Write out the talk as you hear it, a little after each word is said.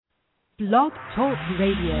Blog Talk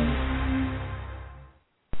Radio.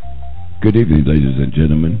 Good evening, ladies and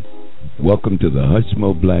gentlemen. Welcome to the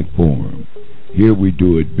Hushmo Black Forum. Here we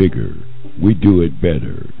do it bigger, we do it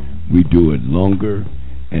better, we do it longer,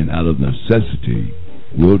 and out of necessity,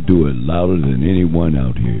 we'll do it louder than anyone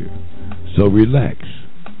out here. So relax.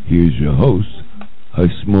 Here's your host,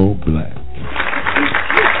 Hushmo Black.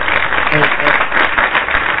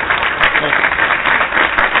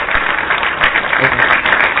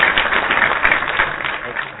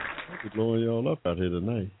 Blowing y'all up out here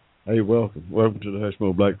tonight. Hey, welcome. Welcome to the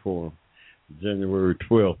Hushmo Black Forum. January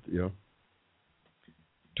 12th,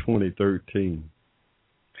 2013.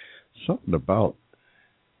 Something about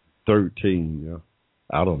 13,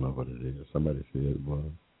 I don't know what it is. Somebody said it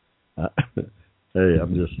was. Hey,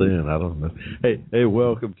 I'm just saying, I don't know. Hey,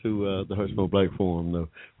 welcome to the Hushmo Black Forum,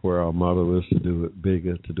 where our motto is to do it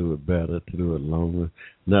bigger, to do it better, to do it longer.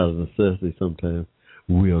 Not a necessity, sometimes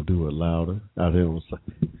we'll do it louder. Out here on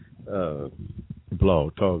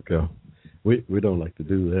Blog Talk, we don't like to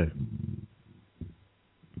do that.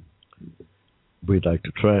 We'd like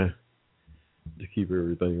to try to keep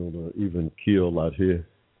everything on an even keel out here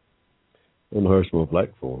on the Hushmo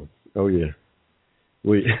Black Forum. Oh yeah,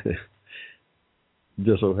 we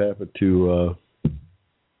just so happen to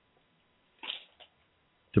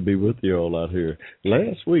be with you all out here.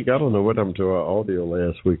 Last week, I don't know what happened to our audio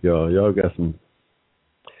last week, y'all. Y'all got some.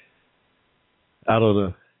 I don't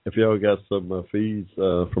know if y'all got some feeds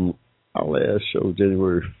from our last show,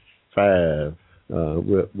 January 5.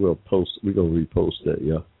 We'll post. We're gonna repost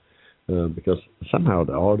that, because somehow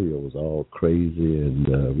the audio was all crazy, and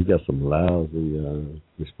we got some lousy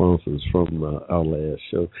responses from our last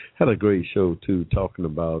show. Had a great show too, talking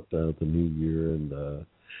about the new year and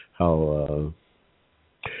how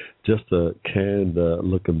just kind of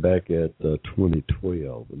looking back at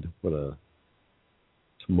 2012 and what a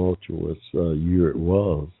tumultuous year it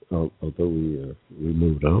was, although we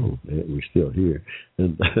moved on and we're still here,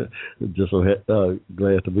 and just so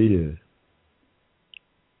glad to be here.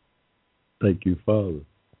 Thank you, Father,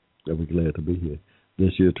 that we're glad to be here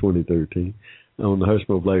this year, 2013, on the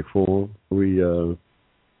Hushmo Black Forum. We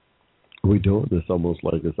doing this almost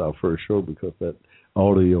like it's our first show, because that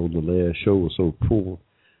audio on the last show was so poor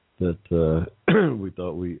that we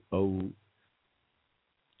thought we owed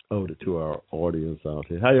it to our audience out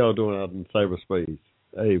here. How y'all doing out in cyberspace?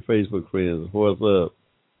 Hey, Facebook friends, what's up?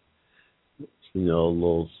 See y'all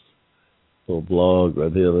little blog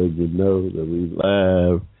right here, let you know that we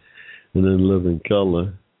live and then live in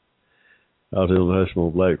color out here on the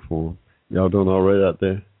Hushmo Black Forum. Y'all doing all right out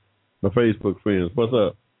there? My Facebook friends, what's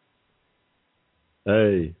up?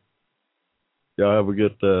 Hey, y'all have a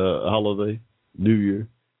good holiday, New Year.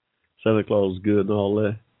 Santa Claus is good and all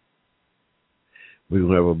that. We're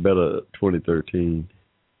going to have a better 2013,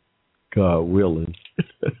 God willing.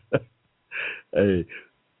 hey,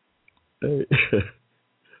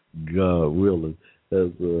 God willing,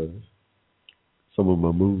 as some of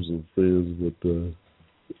my Muslim friends would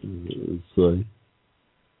say.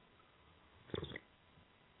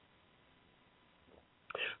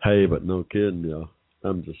 Hey, but no kidding, y'all.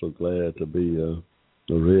 I'm just so glad to be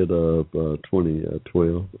rid of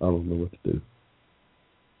 2012. I don't know what to do.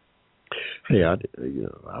 Hey, I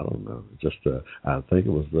don't know. Just I think it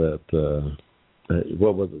was that.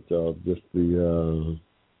 What was it, y'all? Just the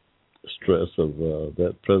stress of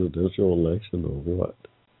that presidential election, or what?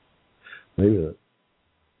 Maybe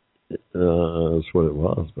that's what it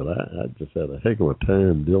was. But I just had a heck of a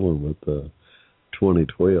time dealing with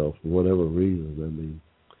 2012 for whatever reason. I mean,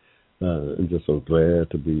 I'm just so glad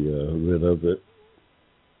to be rid of it.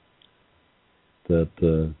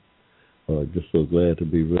 Just so glad to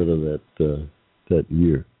be rid of that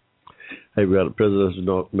year. Hey, we got a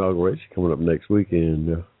presidential inauguration coming up next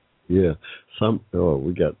weekend. We got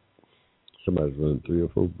somebody's running 3 or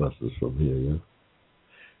 4 buses from here.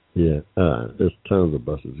 There's tons of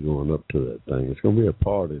buses going up to that thing. It's gonna be a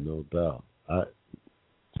party, no doubt.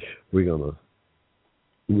 We're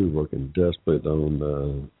working desperate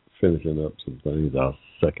on finishing up some things. Our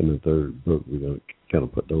second and third book, we're gonna kind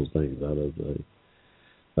of put those things out as a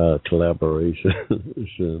collaboration,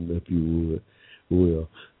 if you will.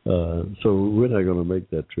 So we're not going to make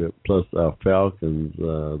that trip. Plus, our Falcons,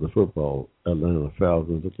 the football Atlanta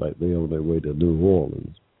Falcons, look like they're on their way to New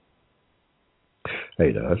Orleans.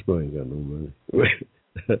 Hey, the Hushmo ain't got no money.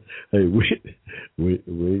 Hey, we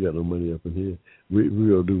ain't got no money up in here. We're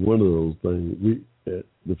going to do one of those things.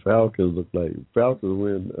 The Falcons look like Falcons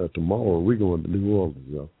win tomorrow. We're going to New Orleans,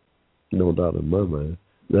 y'all. No doubt in my mind.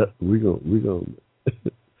 That we're gonna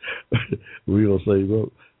save up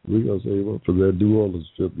We're going to save up for that New Orleans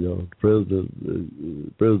trip, y'all. President.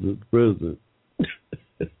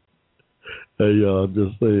 Hey, y'all, I'm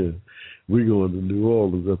just saying. We're going to New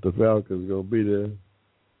Orleans if the Falcons going to be there.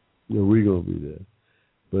 Yeah, we're going to be there.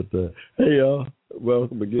 But, hey, y'all,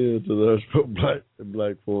 welcome again to the Hushmo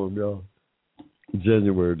Black Forum, y'all.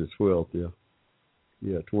 January the 12th,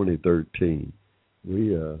 yeah, 2013.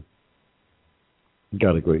 We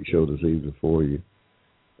got a great show this evening for you.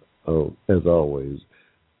 Oh, as always,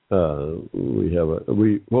 we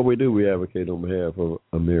advocate on behalf of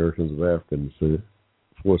Americans of African descent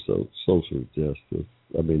for social justice.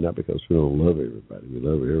 I mean, not because we don't love everybody. We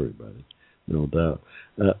love everybody, no doubt.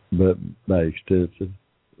 But by extension,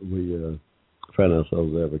 we find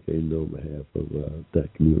ourselves advocating on behalf of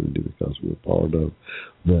that community because we're part of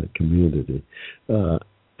that community.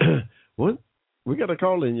 We got a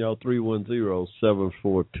call in, y'all,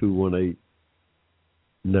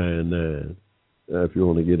 310-742-1899. If you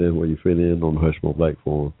want to get in where you fit in on the Hushmo Black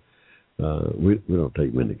Forum. We don't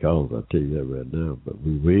take many calls, I'll tell you that right now, but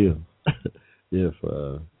we will if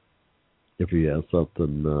you have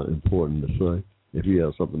something important to say. If you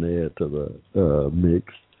have something to add to the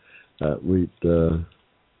mix, we'd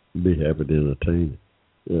be happy to entertain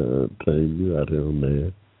you out here on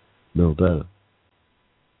there, no doubt.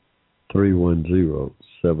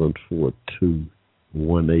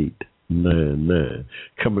 310-742-1899.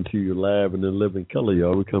 Coming to you live and in living color,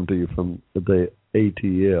 y'all. We come to you from the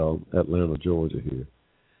ATL, Atlanta, Georgia here.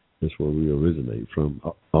 That's where we originate from,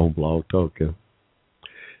 on Blog Talk, yeah.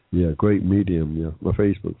 Yeah, great medium, yeah. My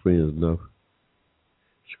Facebook friends know.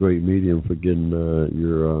 It's a great medium for getting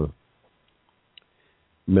your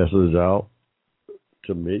message out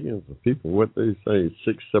to millions of people. What they say,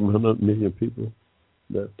 600-700 million people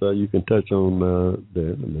that you can touch on the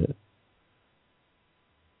internet.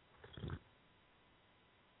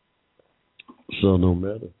 So no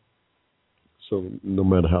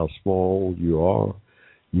matter how small you are,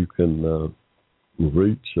 you can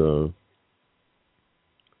reach a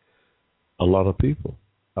lot of people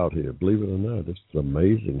out here. Believe it or not, it's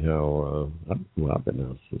amazing how I've been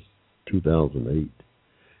out since 2008,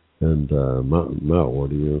 and my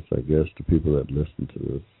audience, I guess, the people that listen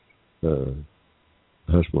to this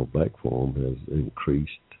Hushmo Black Forum has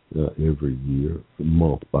increased every year,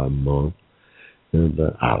 month by month. And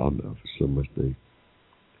I don't know if so much they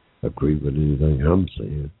agree with anything I'm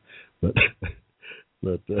saying, but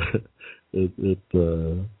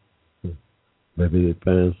maybe they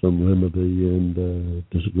find some remedy in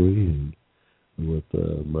disagreeing with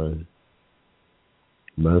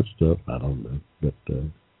my stuff. I don't know, but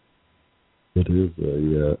it is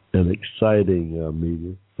an exciting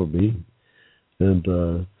meeting for me, and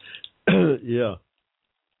yeah.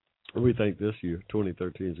 We think this year,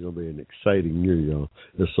 2013, is going to be an exciting year, y'all.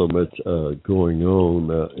 There's so much going on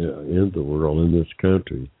in the world, in this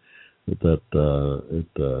country, that it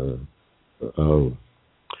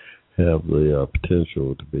have the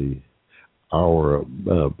potential to be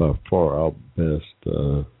by far our best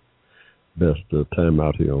time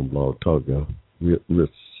out here on Blog Talk, y'all. We're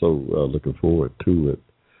so looking forward to it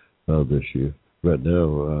this year. Right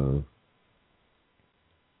now,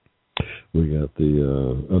 we got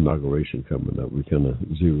the inauguration coming up. We kind of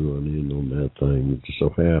zeroing in on that thing. It just so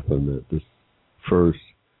happened that this first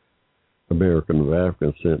American of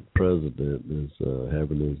African descent president is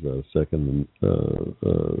having his second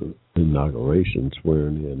inauguration,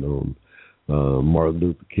 swearing in on Martin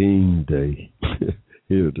Luther King Day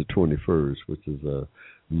here the 21st, which is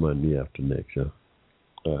Monday after next year.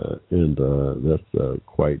 And that's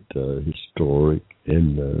quite historic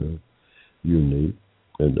and unique.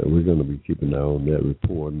 And we're going to be keeping an eye on that,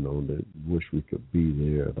 reporting on that. Wish we could be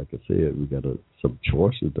there. Like I said, we got some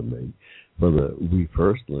choices to make. But we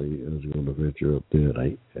personally is going to venture up there.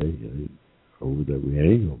 I ain't over that we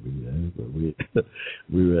ain't going to be there. But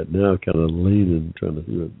we right now kind of leaning, trying to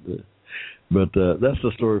do it. But that's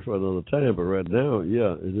the story for another time. But right now,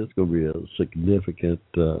 yeah, it is going to be a significant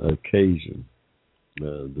occasion.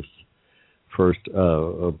 This first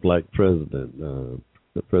black president,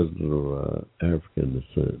 the president of African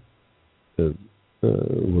descent,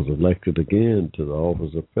 was elected again to the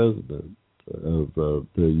office of president of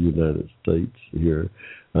the United States here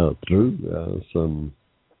through some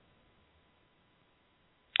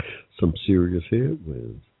serious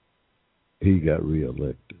headwinds. He got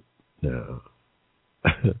reelected. Now,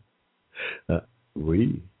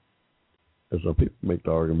 some people make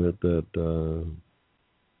the argument that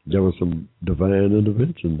there was some divine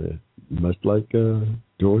intervention there, much like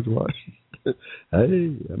George Washington.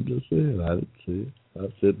 Hey, I'm just saying, I didn't see it.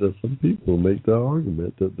 I said that some people make the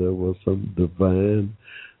argument that there was some divine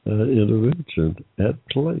intervention at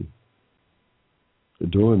play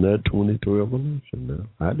during that 2012 election. Now,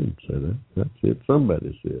 I didn't say that. That's it.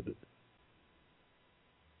 Somebody said it.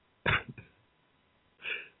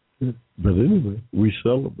 But anyway, we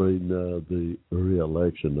celebrate the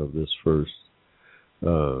re-election of this first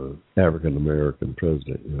African-American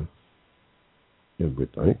president, and we're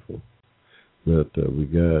thankful that we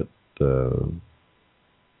got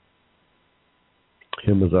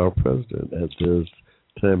him as our president at this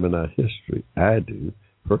time in our history. I do,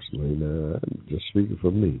 personally. Now, I'm just speaking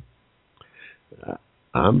for me.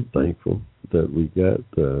 I'm thankful that we got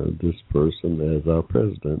this person as our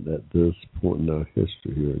president at this point in our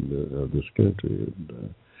history here in this country.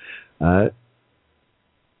 And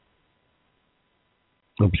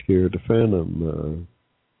I'm scared to fathom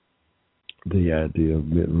the idea of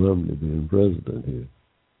Mitt Romney being president here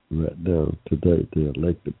right now today, the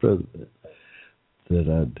elected president. That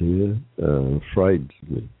idea frightens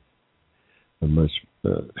me. Much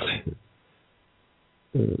to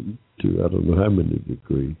I don't know how many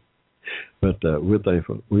degrees, but we're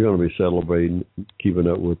thankful. We're going to be celebrating, keeping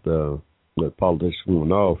up with politics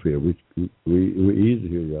going off here. We're easy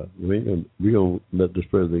here, y'all. We're gonna let this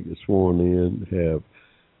president get sworn in, have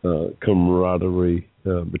camaraderie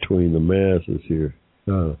between the masses here.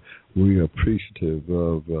 We're appreciative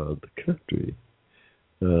of the country.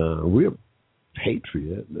 We're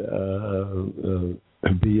patriot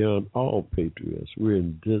beyond all patriots. We're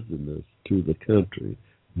indigenous to the country.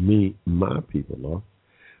 Me, my people are.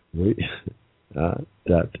 I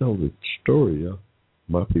tell the story.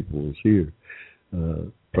 My people was here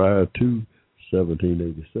prior to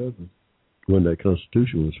 1787 when that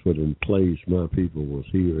Constitution was put in place. My people was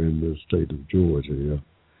here in the state of Georgia.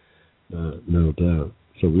 No doubt.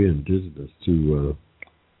 So we're indigenous to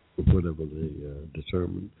whatever they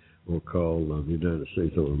determine or call the United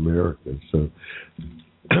States of America. So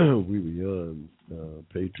we beyond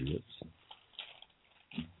patriots.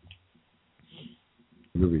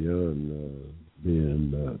 We're beyond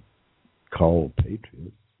being called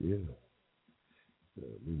patriots. Yeah.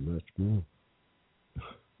 We much more.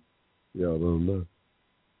 Y'all don't know.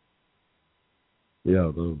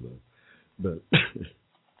 Y'all don't know. But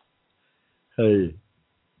hey,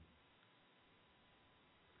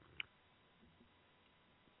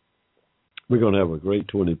 we're going to have a great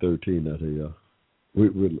 2013 out here, y'all.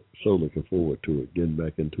 We're so looking forward to it, getting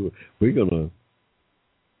back into it. We're going to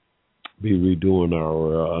be redoing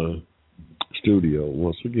our studio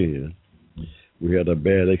once again. We had a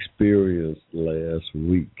bad experience last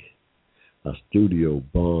week. Our studio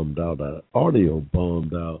bombed out. Our audio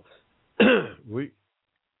bombed out. We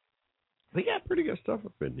got pretty good stuff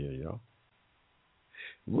up in here, y'all.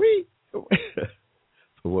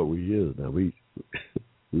 For what we is now, we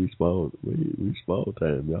small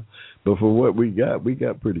time, y'all. But for what we got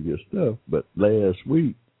pretty good stuff. But last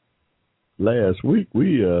week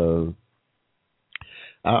we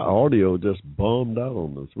our audio just bombed out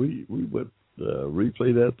on us. We would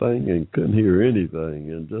replay that thing and couldn't hear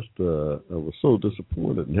anything, and just I was so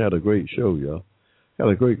disappointed. And had a great show, y'all. Had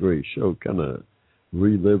a great show, kind of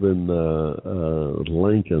reliving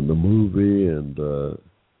Lincoln the movie and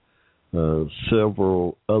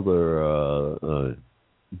several other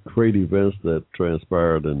great events that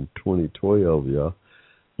transpired in 2012, y'all.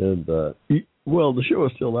 And well, the show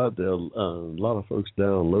is still out there. A lot of folks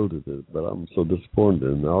downloaded it, but I'm so disappointed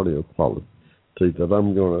in the audio quality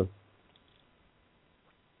that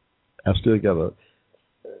I still got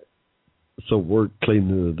some work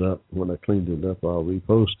cleaning it up. When I cleaned it up, I'll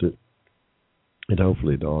repost it, and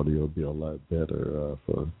hopefully the audio will be a lot better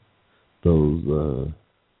for those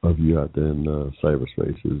of you out there in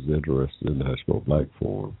cyberspace who's interested in the Hushmo Black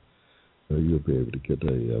Forum. You'll be able to get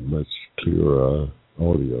a much clearer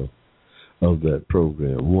audio of that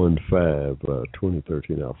program.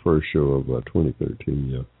 1/5/2013, our first show of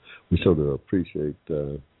 2013. We sort of appreciate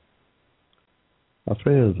our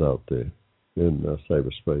fans out there in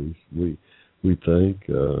cyberspace. We think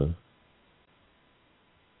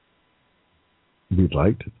we'd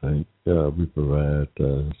like to think we provide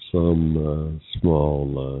some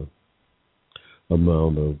small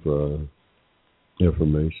amount of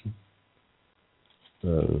information.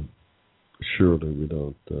 Surely we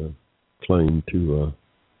don't claim to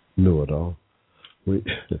know it all. We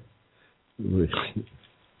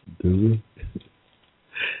do we?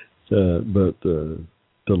 But the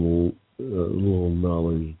little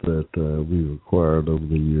knowledge that we acquired over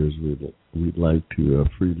the years, we'd like to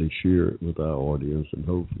freely share it with our audience, and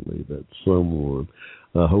hopefully that someone,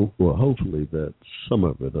 hopefully that some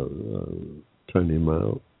of it, turning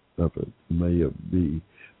amount of it may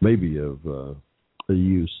be of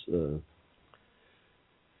use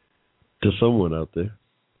to someone out there.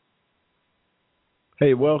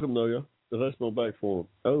 Hey, welcome, though, y'all. The Hushmo Black Forum.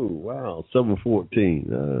 Oh, wow,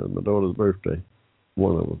 7/14. My daughter's birthday.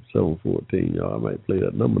 One of them, 7/14, y'all. I might play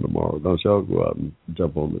that number tomorrow. Don't y'all go out and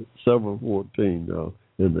jump on it. 7/14, y'all,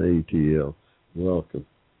 in the ATL. Welcome.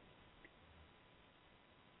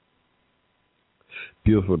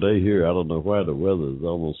 Beautiful day here. I don't know why the weather is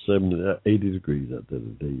almost 80 degrees out there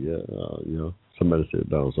today. Yeah, somebody said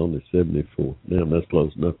that was only 74. Damn, that's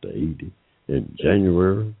close enough to 80 in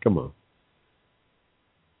January. Come on.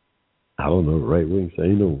 I don't know. Right wing say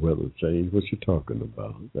ain't no weather change. What you talking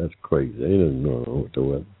about? That's crazy. Ain't nothing wrong with the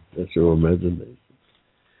weather. That's your imagination.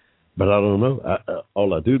 But I don't know.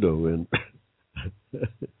 All I do know, and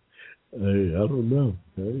hey, I don't know.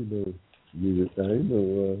 I ain't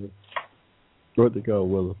no what they call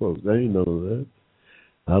weather folks. I ain't none of that.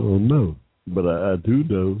 I don't know. But I do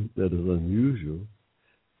know that it's unusual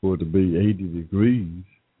for it to be 80 degrees,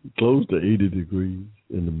 close to 80 degrees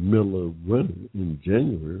in the middle of winter in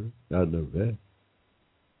January. I know that.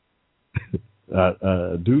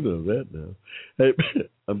 I do know that now. Hey,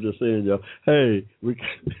 I'm just saying, y'all. Hey,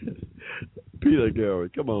 Peter Gary,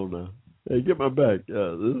 come on now. Hey, get my back.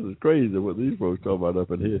 This is crazy what these folks talking about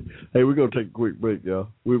up in here. Hey, we're going to take a quick break, y'all.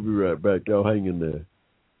 We'll be right back. Y'all hang in there.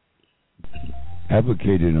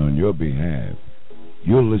 Advocating on your behalf,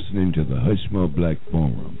 you're listening to the Hushmo Black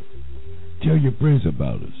Forum. Tell your friends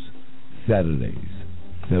about us. Saturdays,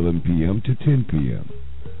 7 p.m. to 10 p.m.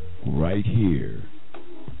 right here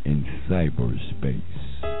in cyberspace.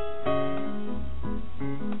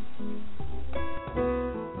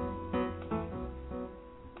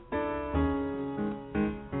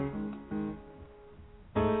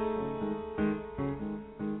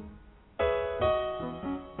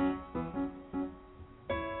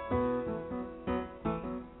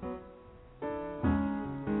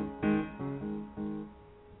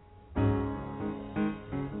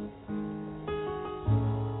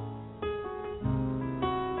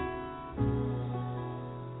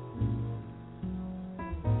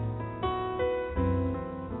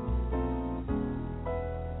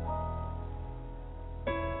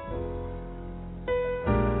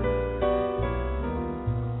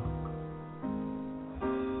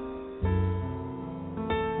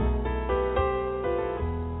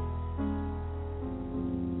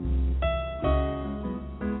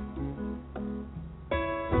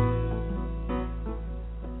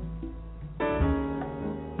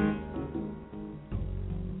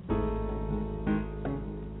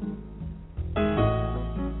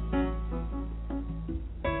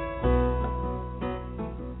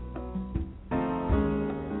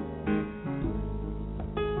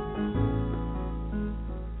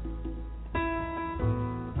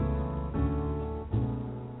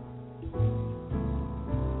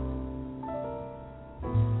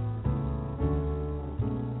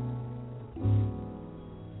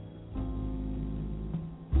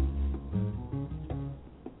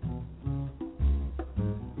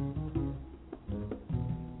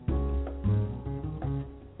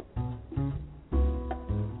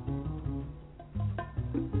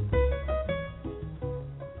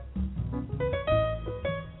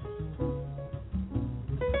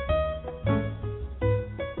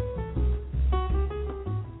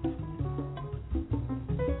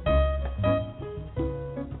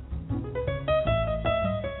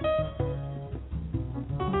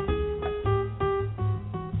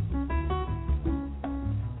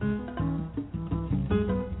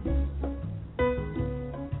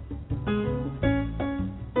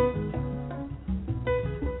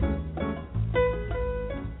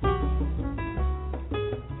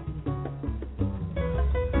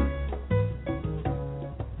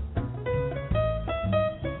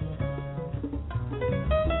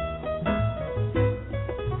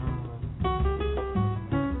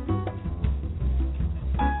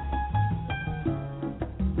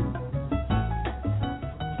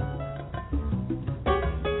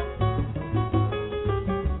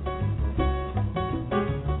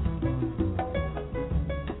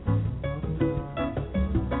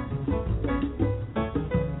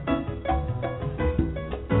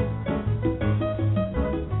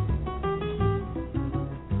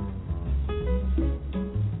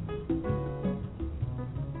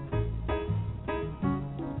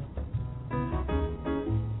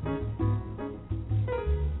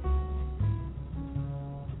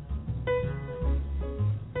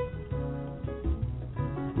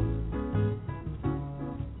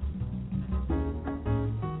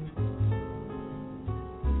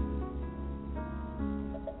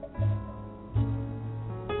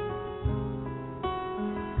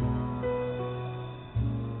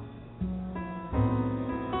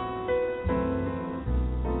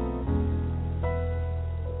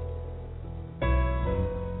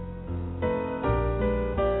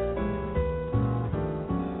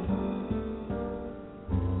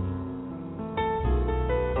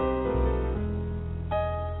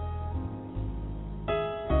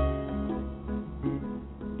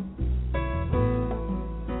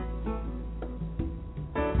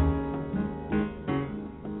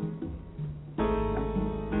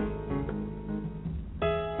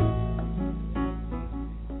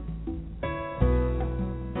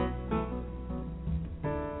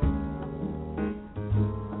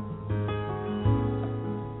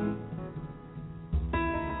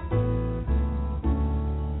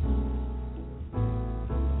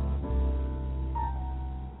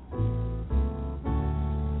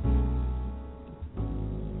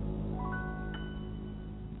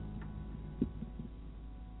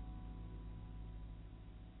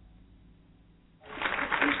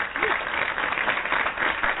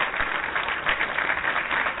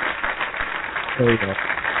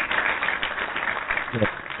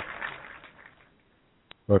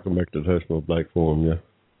 Welcome back to the Hushmo Black Forum, yeah.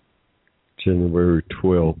 January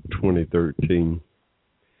 12th, 2013.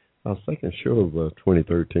 Our second show of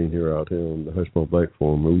 2013 here out here on the Hushmo Black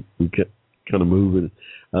Forum. We get kind of moving,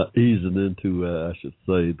 easing into, I should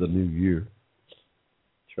say, the new year.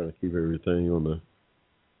 Trying to keep everything on the.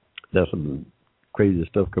 That's some crazy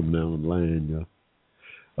stuff coming down the line, yeah.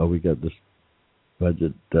 We got this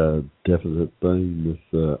budget deficit thing.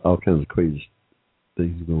 This all kinds of crazy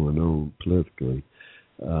things going on politically.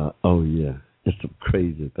 Oh yeah, it's some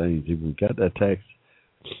crazy things. We got that tax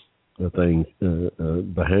thing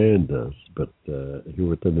behind us, but here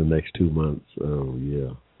within the next 2 months, oh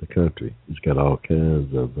yeah, the country has got all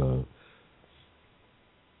kinds of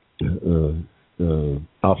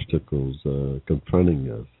obstacles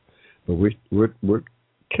confronting us. But we're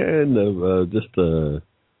kind of just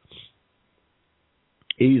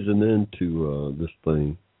easing into this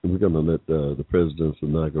thing. We're going to let the president's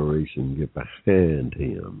inauguration get behind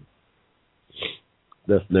him.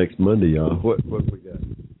 That's next Monday, y'all. What we got?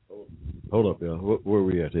 Hold up, y'all. Where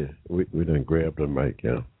we at here? We done grabbed the mic,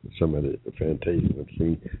 y'all. Somebody, Fantasia, I've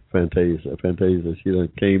seen Fantasia, she done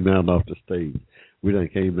came down off the stage. We done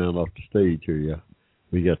came down off the stage here, y'all.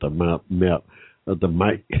 We got the map of the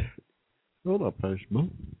mic. Hold up, Hushmo.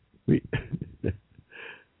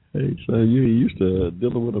 Hey, son, you ain't used to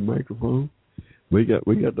dealing with a microphone? We got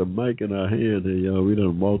the mic in our hand here, y'all. We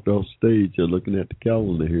done walked off stage here looking at the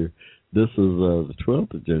calendar here. This is the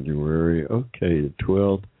 12th of January. Okay, the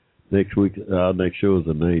 12th. Next week, our next show is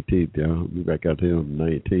the 19th, y'all. We'll be back out here on the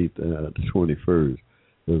 19th, the 21st.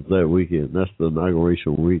 It's that weekend. That's the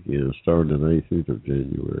inauguration weekend starting the 19th of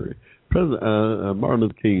January. President Martin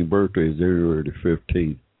Luther King's birthday is January the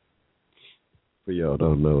 15th. For y'all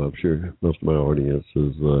don't know, I'm sure most of my audience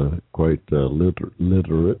is quite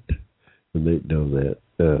literate, and they know that.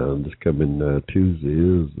 This coming Tuesday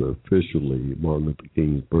is officially Martin Luther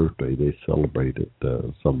King's birthday. They celebrate it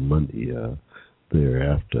some Monday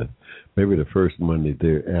thereafter. Maybe the first Monday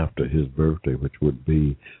thereafter his birthday, which would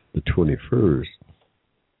be the 21st.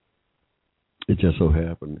 It just so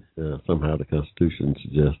happened somehow the Constitution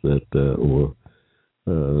suggests that or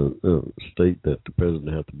state that the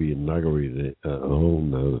president has to be inaugurated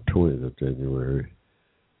on the 20th of January.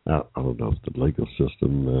 I don't know if the legal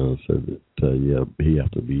system said that, he has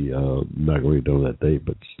to be inaugurated on that day,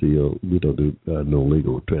 but still, we don't do no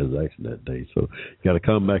legal transaction that day. So you got to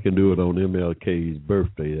come back and do it on MLK's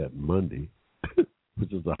birthday that Monday,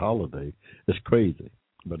 which is a holiday. It's crazy.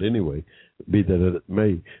 But anyway, be that it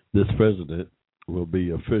may, this president will be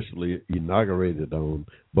officially inaugurated on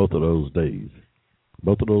both of those days.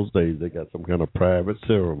 Both of those days, they got some kind of private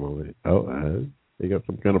ceremony. They got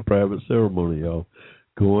some kind of private ceremony, y'all,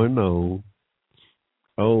 going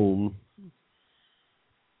on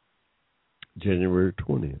January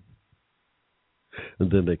 20th. And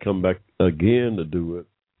then they come back again to do it.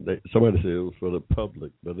 Somebody said it was for the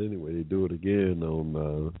public, but anyway, they do it again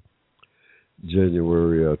on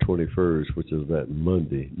January 21st, which is that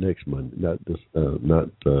Monday, next Monday, not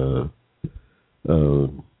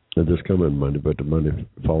this coming Monday, but the Monday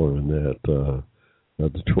following that,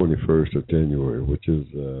 the 21st of January, which is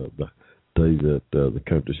the day that the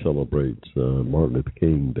country celebrates Martin Luther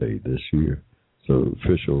King Day this year. So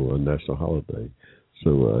official national holiday.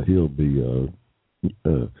 So he'll be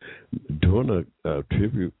doing a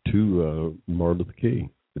tribute to Martin Luther King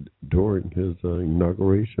during his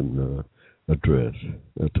inauguration address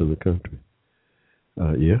to the country.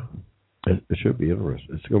 It should be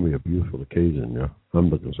interesting. It's going to be a beautiful occasion, yeah. I'm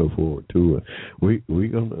looking so forward to it. We're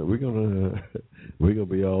gonna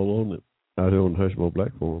be all on it out here on the Hushmo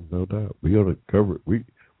Black Forum, no doubt. We're gonna cover it.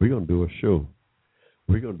 We're gonna do a show.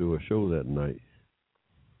 We're gonna do a show that night.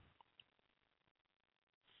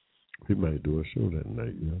 We might do a show that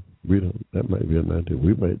night, yeah. That might be an idea.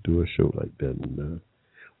 We might do a show like that, and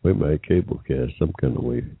we might cablecast some kind of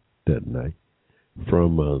way that night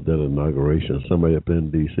from that inauguration. Somebody up there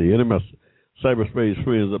in D.C. Any of my cyberspace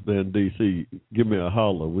friends up there in D.C., give me a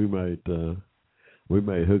holler. We might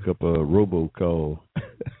hook up a robocall.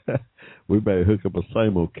 We might hook up a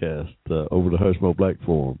simulcast over the Hushmo Black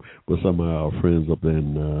Forum with some of our friends up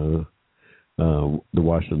in the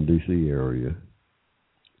Washington, D.C. area.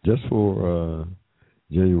 Just for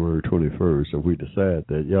January 21st, if we decide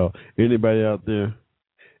that, y'all, anybody up there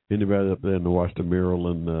in the Washington,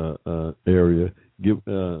 Maryland area, give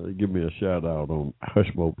me a shout out on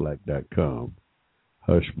HushmoBlack.com.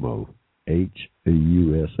 Hushmo,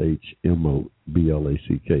 HUSHMO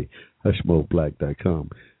BLACK. HushmoBlack.com.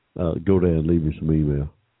 Go there and leave me some email.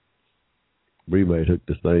 We might hook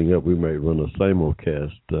this thing up. We might run a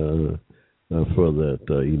simulcast for that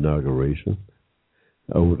inauguration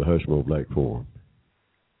over the Hushmo Black Forum.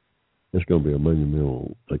 It's going to be a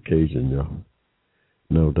monumental occasion, y'all.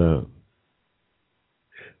 No doubt.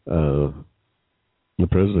 The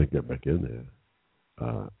president got back in there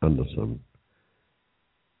under some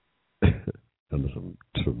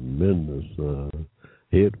tremendous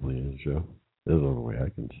headwinds, y'all. That's the only way I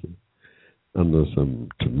can see. Under some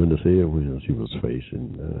tremendous headwinds he was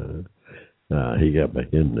facing, he got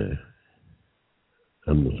back in there.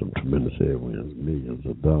 Under some tremendous headwinds, millions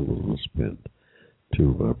of dollars were spent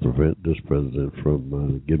to prevent this president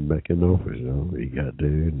from getting back in office. He got there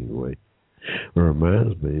anyway. It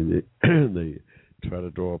reminds me that they try to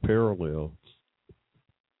draw a parallel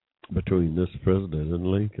between this president and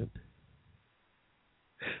Lincoln.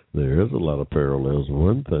 There is a lot of parallels.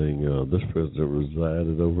 One thing, this president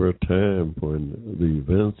resided over a time when the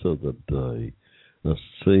events of the day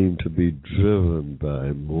seemed to be driven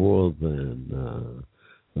by more than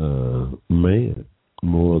man,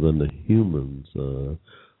 more than the humans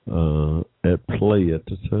at play at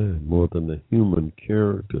the time, more than the human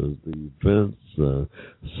characters. The events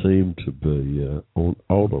seemed to be on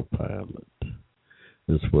autopilot.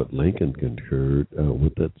 That's what Lincoln concurred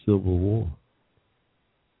with that Civil War.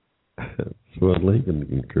 That's what Lincoln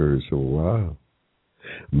concurred. So, wow.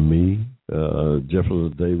 Me,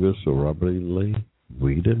 Jefferson Davis, or Robert E. Lee,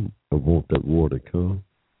 we didn't want that war to come.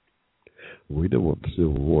 We didn't want the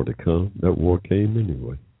Civil War to come. That war came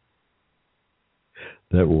anyway.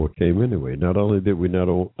 Not only did we not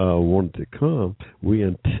want it to come, we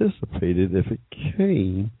anticipated if it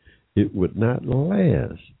came, it would not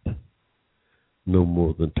last no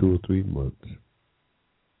more than 2 or 3 months.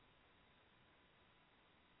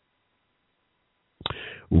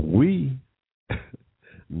 We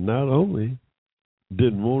not only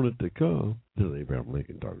didn't want it to come, this is Abraham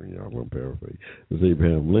Lincoln talking, y'all. I'm going to paraphrase. This is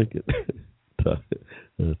Abraham Lincoln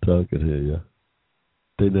talking here, y'all.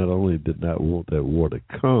 They not only did not want that war to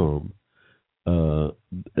come, in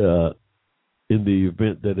the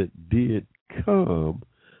event that it did come,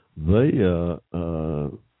 they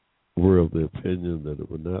were of the opinion that it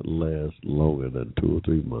would not last longer than 2 or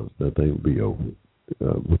 3 months. That thing would be over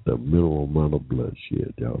with the minimal amount of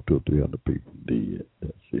bloodshed. Y'all, 200 or 300 people dead.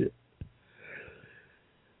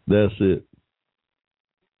 That's it.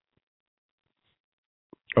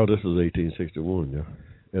 Oh, this is 1861, yeah.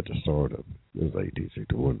 At the start of it. This is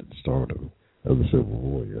 1861 at the start of the Civil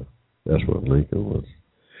War, yeah. That's what Lincoln was.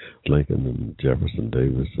 Lincoln and Jefferson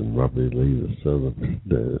Davis and Robert E. Lee, the southern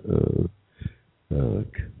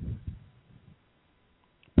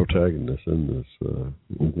protagonists in this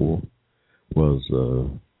war, was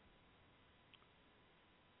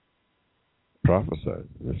prophesied.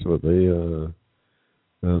 That's what they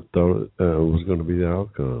thought was going to be the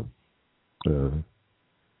outcome.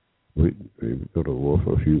 We go to war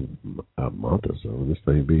for a few months or so, and this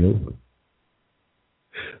thing be over.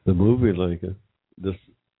 The movie Lincoln, this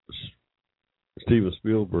Steven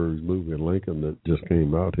Spielberg's movie Lincoln that just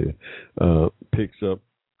came out here, picks up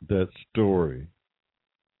that story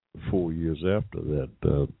 4 years after that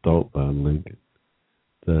thought by Lincoln.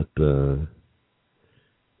 That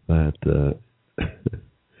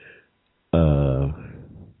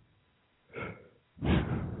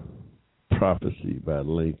prophecy by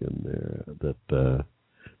Lincoln there that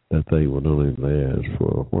they would only last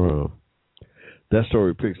for a while. That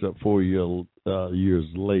story picks up 4 years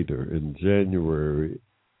later in January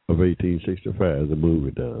of 1865. The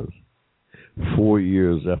movie does. 4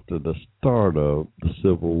 years after the start of the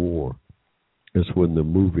Civil War is when the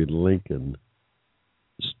movie Lincoln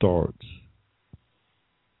starts.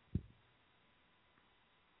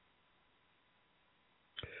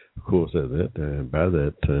 Of course, at that time, by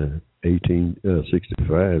that time,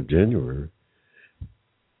 1865 January,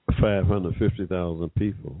 550,000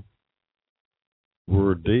 people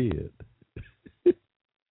were dead.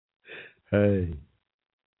 Hey,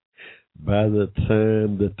 by the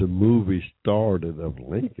time that the movie started of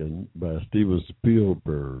Lincoln by Steven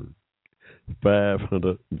Spielberg,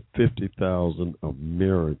 550,000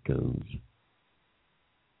 Americans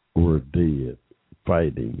were dead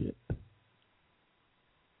fighting it.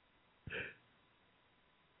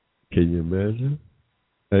 Can you imagine?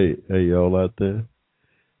 Hey, y'all out there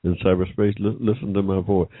in cyberspace, listen to my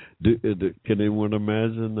voice. Can anyone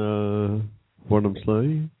imagine what I'm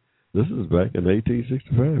saying? This is back in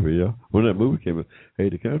 1865, y'all. When that movie came out, hey,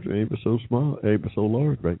 the country ain't but so small, ain't but so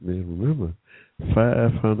large back then. Remember,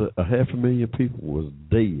 500,000 people was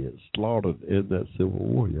dead, slaughtered in that Civil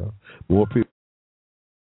War, y'all. More people.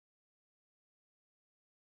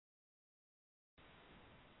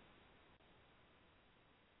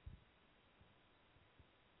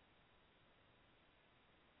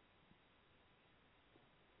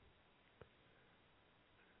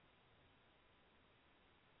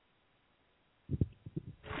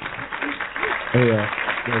 Hey, look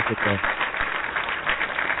at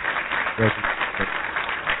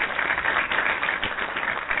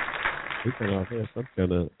we can have some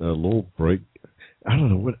kind of a little break. I don't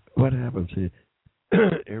know what happens here.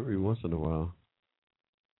 Every once in a while,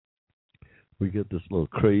 we get this little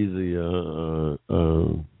crazy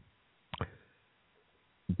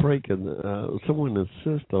break, and someone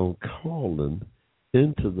insists on calling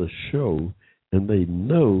into the show, and they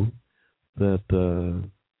know that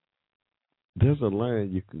there's a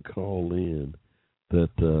line you can call in that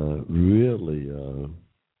really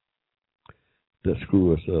that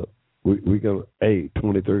screw us up. We go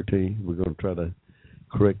 2013. We're gonna try to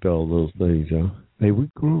correct all those things, y'all. Hey, we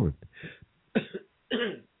growing.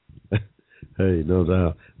 Hey, no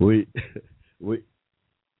doubt. We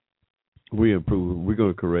improve. We're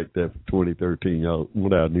gonna correct that for 2013, y'all.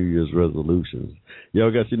 With our New Year's resolutions,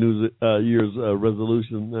 y'all got your New Year's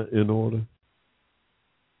resolution in order?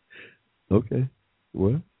 Okay.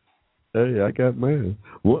 Well, hey, I got mine.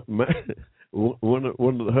 One of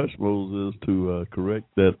the Hushmos is to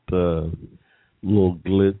correct that little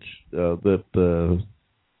glitch that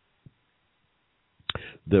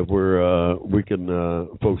we can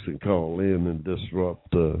folks can call in and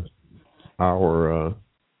disrupt our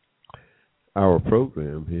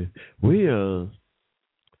program here. We our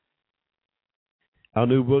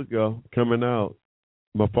new book, y'all, coming out.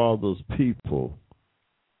 My Father's People.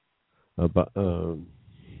 About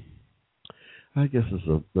I guess it's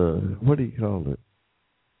a what do you call it?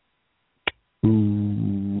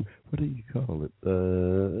 What do you call it?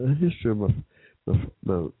 History of my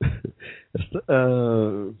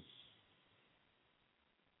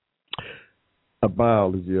a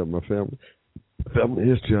biology of my family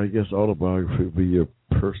history. I guess autobiography would be your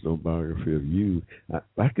personal biography of you.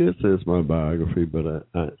 I could say it's my biography, but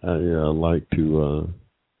I like to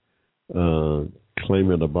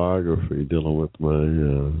claim it a biography dealing with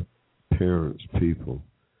my parents, people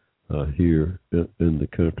here in the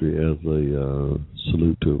country as a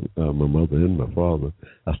salute to my mother and my father.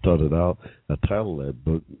 I titled that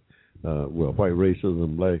book, White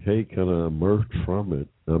Racism, Black Hate, kind of emerged from it.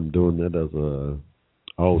 I'm doing that as a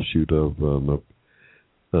offshoot of my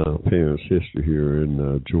parents' history here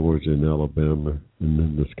in Georgia and Alabama and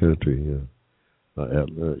in this country,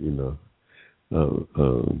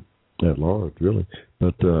 at large, really.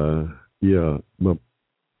 But my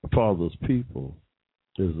Father's People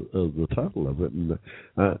is the title of it, and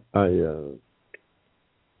I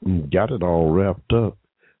got it all wrapped up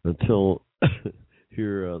until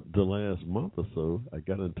here the last month or so. I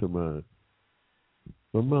got into my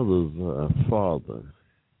mother's father,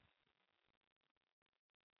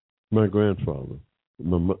 my grandfather,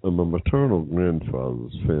 my maternal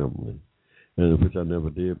grandfather's family, and which I never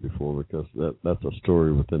did before because that's a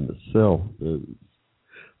story within itself.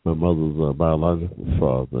 My mother's biological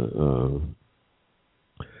father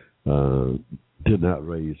did not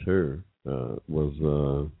raise her, was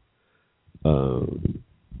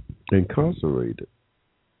incarcerated.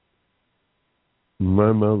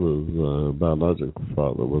 My mother's biological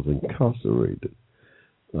father was incarcerated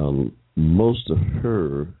most of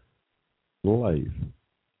her life.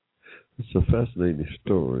 It's a fascinating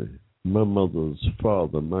story. My mother's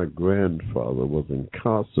father, my grandfather, was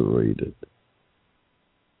incarcerated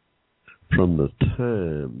from the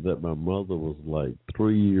time that my mother was like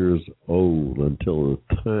 3 years old until the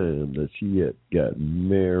time that she had got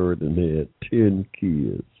married and had 10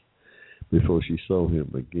 kids before she saw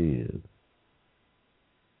him again.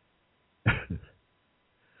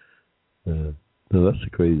 Now that's a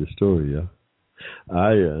crazy story, yeah.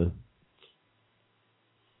 I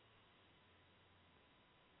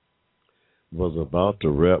was about to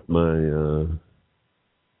wrap my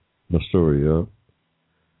story up.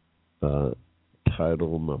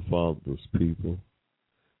 Title My Father's People,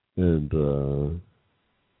 and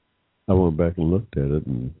I went back and looked at it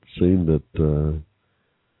and seen that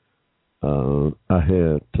I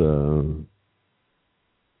had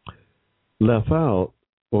left out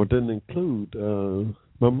or didn't include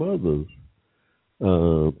my mother's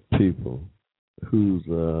people, who's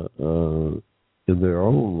in their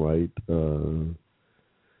own right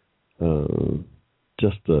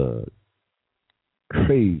just a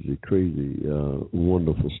crazy,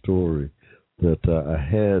 wonderful story that I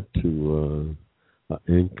had to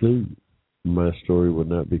include. My story would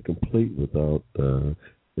not be complete without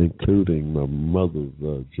including my mother's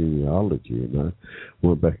genealogy. And I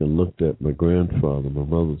went back and looked at my grandfather, my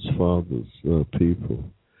mother's father's people.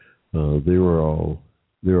 They're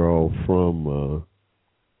all from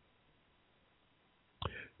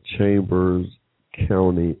Chambers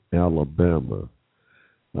County, Alabama.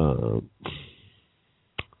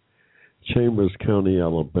 Chambers County,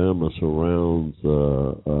 Alabama surrounds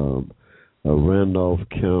Randolph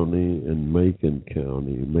County and Macon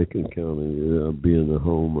County. Macon County being the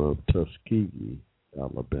home of Tuskegee,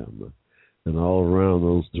 Alabama. And all around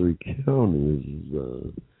those three counties,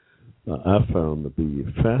 I found to be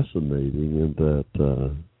fascinating in that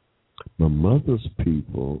my mother's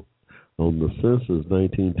people on the census,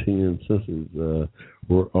 1910 census,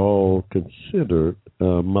 were all considered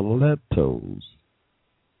mulattoes.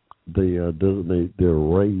 They designate their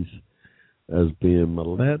race as being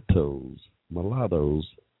mulattoes,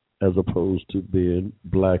 as opposed to being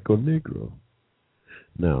black or Negro.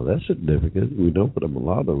 Now, that's significant. We know what a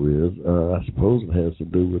mulatto is. I suppose it has to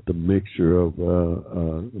do with the mixture of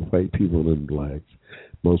white people and blacks.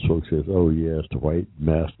 Most folks say, oh, yeah, it's the white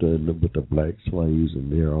master and with the black slaves,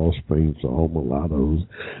 and their offspring are all mulattoes.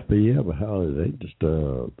 But, yeah, but how it ain't just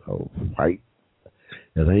white.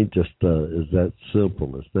 It ain't just is that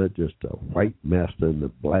simple. It's not just a white master and the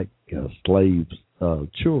black slaves'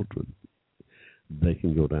 children. They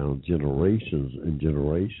can go down generations and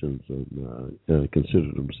generations and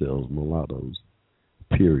consider themselves mulattoes,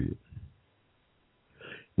 period.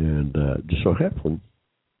 And just so happened,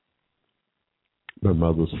 my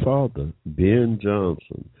mother's father, Ben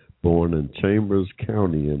Johnson, born in Chambers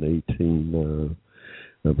County in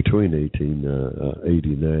between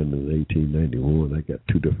 1889 and 1891. I got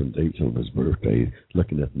two different dates on his birthday,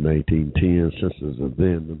 looking at the 1910 census and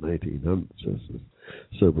then the 1900 census.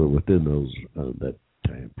 So, but within those that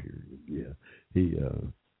time period, yeah, he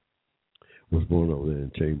was born over there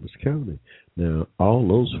in Chambers County. Now, all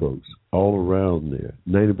those folks, all around there,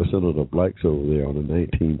 90% of the blacks over there on the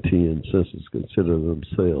 1910 census consider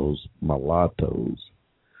themselves mulattoes.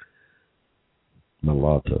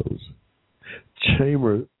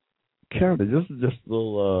 Chambers County, this is just a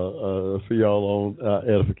little for y'all on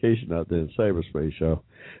edification out there in cyberspace, y'all.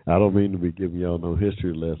 I don't mean to be giving y'all no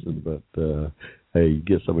history lesson, but hey, you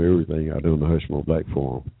get some of everything out there on the Hushmo Black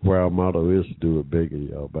Forum. Where our motto is to do it bigger,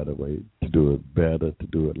 y'all, by the way, to do it better, to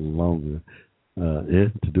do it longer,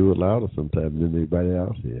 and to do it louder sometimes than anybody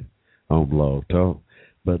else here on Blog Talk.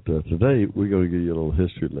 But today, we're going to give you a little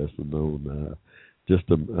history lesson on just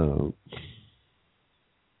a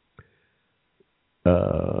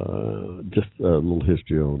little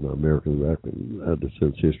history on American rap and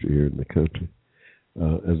descent history here in the country, as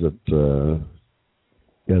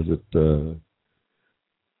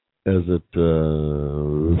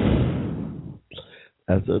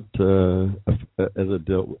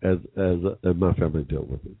my family dealt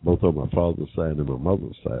with it, both on my father's side and my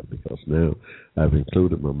mother's side, because now I've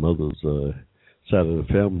included my mother's side of the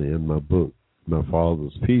family in my book, My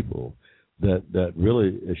Father's People. That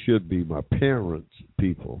really should be my parents'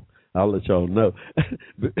 people. I'll let y'all know.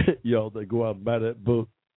 Y'all that go out and buy that book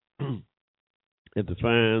and to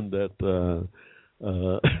find that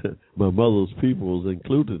my mother's people is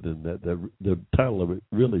included in that. The title of it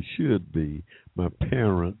really should be My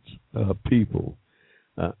Parents' People.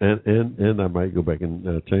 And I might go back and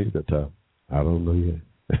change that title. I don't know yet.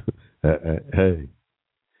 Hey.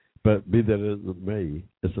 But be that as it may,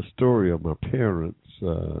 it's a story of my parents'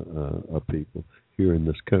 people here in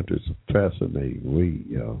this country. It's a fascinating read,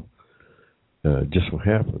 y'all. Just what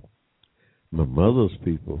happened. My mother's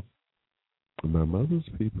people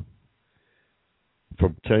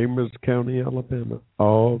from Chambers County, Alabama,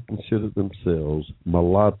 all considered themselves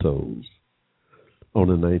mulattoes on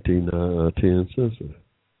the 1910 census.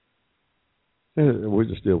 And we're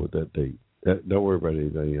just deal with that date. Don't worry about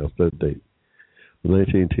anything else, that date. The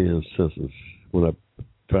 1910 census, when I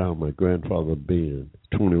found my grandfather Ben,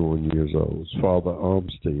 21 years old, his father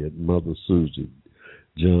Armstead, mother Susie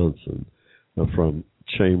Johnson, from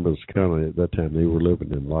Chambers County. At that time, they were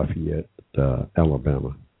living in Lafayette,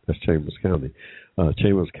 Alabama. That's Chambers County.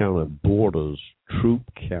 Chambers County borders Troup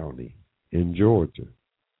County in Georgia.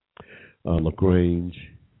 LaGrange,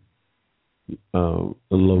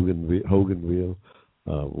 Hoganville,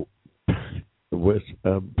 West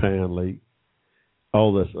Pine Lake.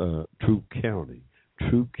 All that's Troup County.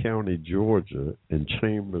 Troup County, Georgia, and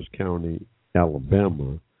Chambers County,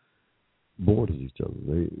 Alabama, borders each other.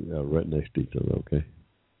 They are right next to each other, okay?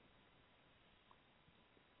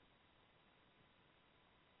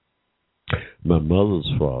 My mother's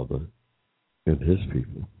father and his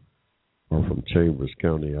people are from Chambers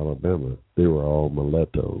County, Alabama. They were all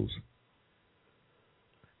mulattoes.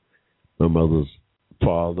 My mother's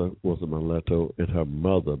father was a mulatto, and her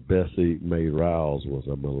mother, Bessie Mae Riles, was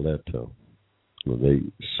a mulatto. They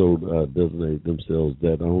designated themselves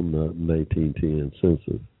that on the 1910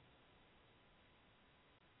 census.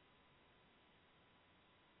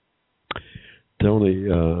 Tony,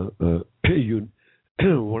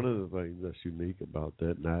 one of the things that's unique about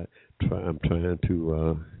that, and I'm trying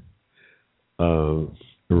to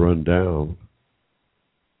run down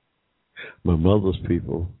my mother's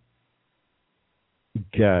people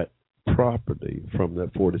got property from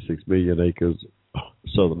that 46 million acres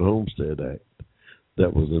Southern Homestead Act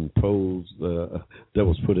that was imposed, that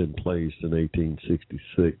was put in place in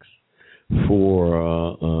 1866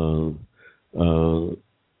 for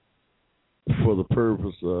the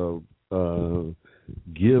purpose of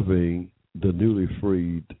giving the newly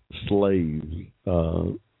freed slaves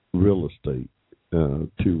real estate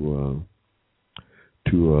to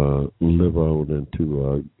live on and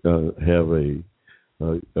to have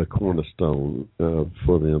a cornerstone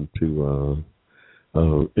for them to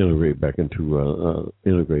integrate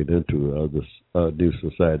into this new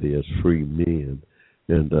society as free men.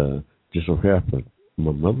 And just so happened,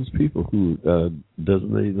 my mother's people who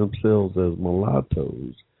designated themselves as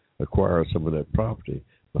mulattoes acquired some of that property.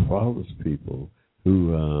 My father's people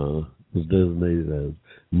who was designated as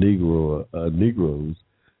Negroes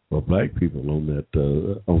or black people on the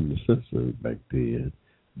census back then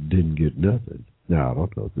didn't get nothing. Now I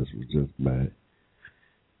don't know if this was just by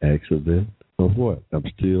accident or what. I'm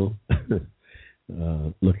still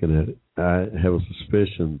looking at it. I have a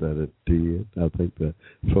suspicion that it did. I think the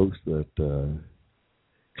folks that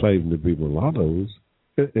claim to be mulattoes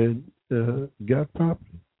and got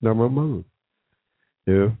property. Now my mother.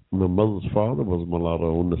 If my mother's father was a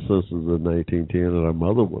mulatto on the census of 1910, and her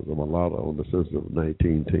mother was a mulatto on the census of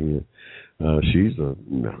 1910, she's a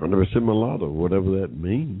 100% mulatto, whatever that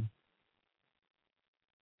means.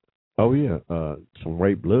 Oh yeah, some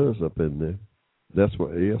white blood's up in there. That's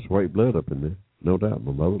what, yes, white blood up in there, no doubt.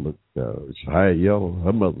 My mother looked high yellow.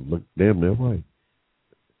 Her mother looked damn near white.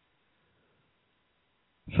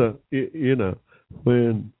 So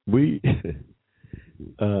when we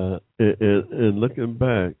and looking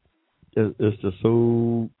back, it's just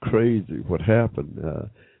so crazy what happened.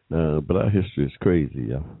 But our history is crazy,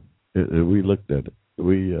 y'all. And we looked at it.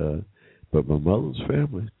 But my mother's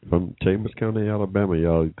family from Chambers County, Alabama,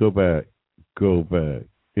 y'all, go back.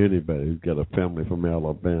 Anybody who's got a family from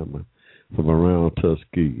Alabama, from around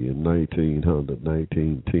Tuskegee in 1900,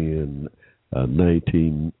 1910,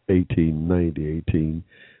 1890,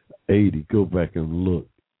 1880, go back and look.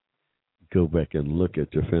 Go back and look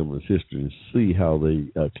at your family's history and see how they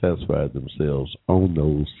classified themselves on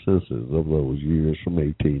those census of those years from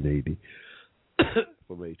 1880,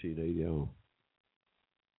 from 1880 on.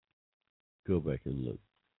 Go back and look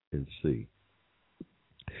and see.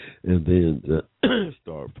 And then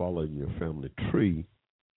start following your family tree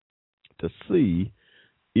to see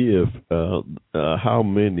if how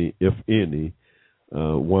many, if any,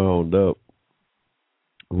 wound up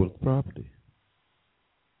with property.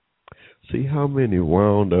 See how many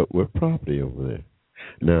wound up with property over there.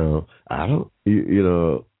 Now, I don't,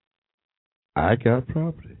 I got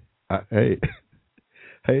property. Hey,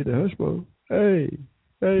 the Hushmo. Hey,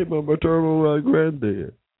 my maternal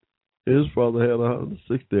granddad. His father had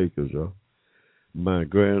 160 acres, y'all. My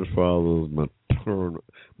grandfather's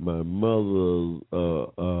my mother's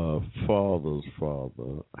father's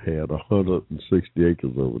father had 160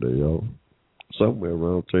 acres over there, y'all. Somewhere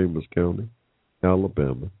around Chambers County,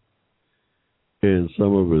 Alabama. And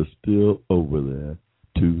some of it is still over there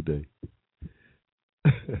today.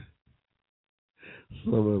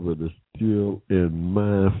 Some of it is still in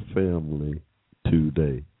my family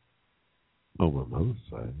today. On my mother's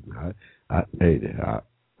side.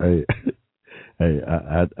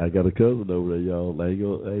 I got a cousin over there, y'all. I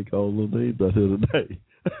ain't calling no names out here today.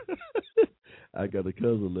 I got a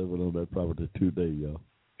cousin living on that property today, y'all.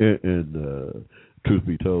 And truth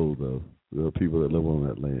be told, the people that live on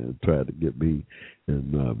that land tried to get me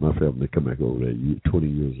and my family to come back over there 20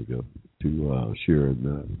 years ago to share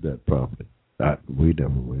in that property. We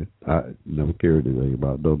never went. I never cared anything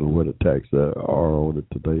about it. Don't know what the taxes are on it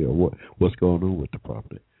today or what's going on with the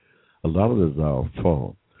property. A lot of it is our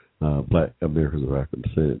fault. Black Americans are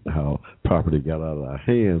saying how property got out of our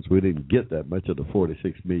hands. We didn't get that much of the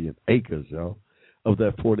 46 million acres, y'all. Of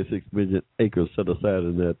that 46 million acres set aside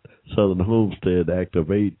in that Southern Homestead Act of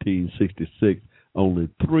 1866, only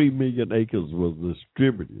 3 million acres was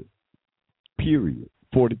distributed, period.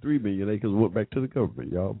 43 million acres went back to the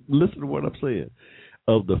government, y'all. Listen to what I'm saying.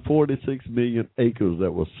 Of the 46 million acres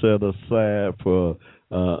that was set aside for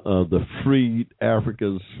the freed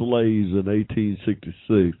African slaves in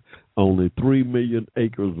 1866, only 3 million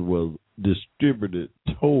acres was distributed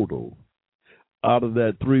total. Out of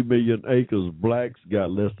that 3 million acres, blacks got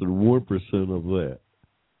less than 1% of that.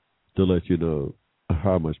 To let you know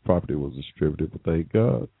how much property was distributed, but thank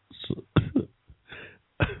God.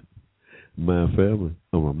 my family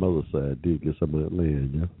on my mother's side did get some of that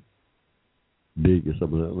land, yeah. Did get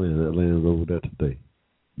some of that land. That land's over there today.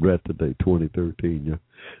 Right today, 2013, yeah.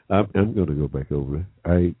 I'm going to go back over there.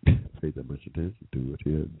 I ain't paid that much attention to it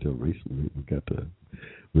here until recently. We got to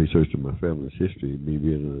researching my family's history, me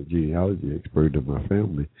being a genealogy expert in my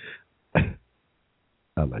family.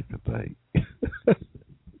 I like to think.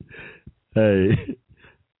 Hey,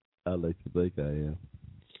 I like to think I am.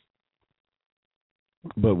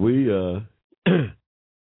 But we're gonna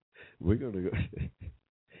go.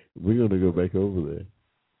 We're gonna go back over there.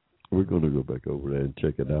 We're gonna go back over there and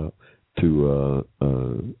check it out to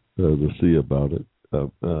see about it.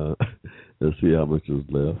 And see how much is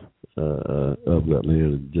left of that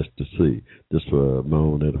land, just to see, just for my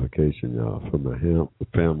own edification, y'all, for my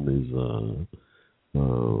family's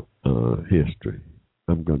history.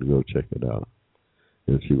 I'm going to go check it out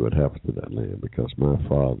and see what happens to that land, because my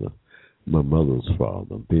mother's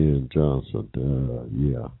father, Ben Johnson,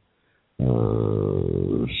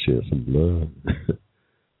 shed some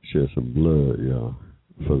blood, y'all,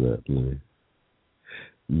 for that land.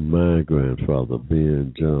 My grandfather,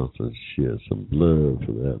 Ben Johnson, shed some blood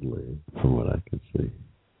for that land, from what I can see.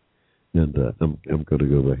 And I'm going to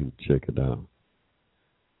go back and check it out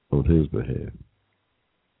on his behalf.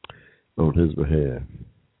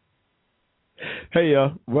 Hey,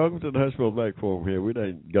 y'all, welcome to the Hushmo Black Forum here. We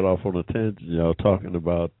done got off on a tangent, y'all, talking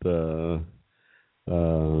about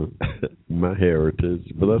my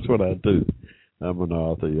heritage, but that's what I do. I'm an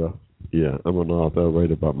author, y'all. Yeah, I'm an author. I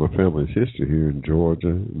write about my family's history here in Georgia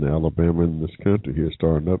and Alabama and this country here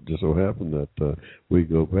starting up. Just so happened that we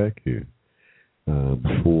go back here.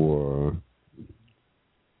 Before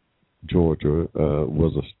Georgia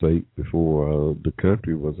was a state, before the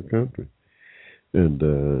country was a country. And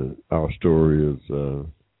our story is,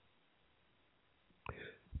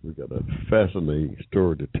 we got a fascinating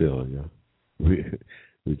story to tell, y'all.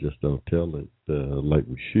 We just don't tell it like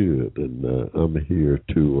we should, and I'm here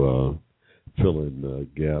to fill in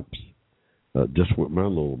gaps, just with my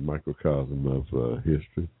little microcosm of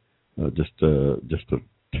history. Just a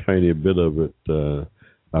tiny bit of it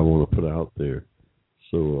I want to put out there,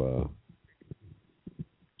 so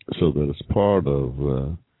that it's part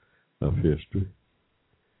of history.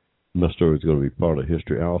 My story is going to be part of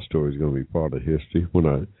history. Our story is going to be part of history.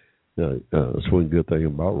 That's one good thing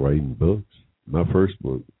about writing books. My first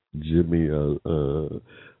book, Jimmy, The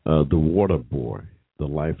Water Boy, The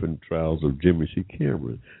Life and Trials of Jimmy C.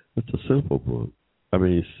 Cameron. It's a simple book. I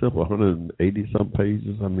mean, it's simple, 180-some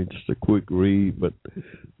pages. I mean, just a quick read, but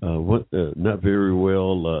not very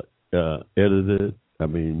well edited. I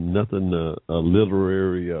mean, nothing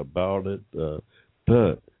literary about it,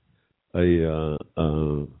 but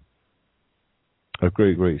a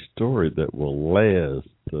great story that will last,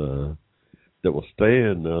 that will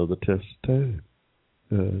stand the test of time.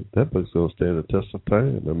 That book's going to stand the test of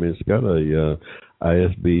time. I mean, it's got a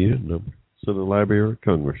ISBN number. It's in the Library of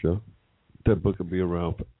Congress, y'all. That book will be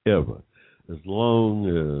around forever, as long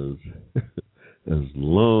as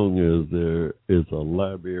there is a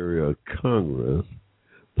Library of Congress.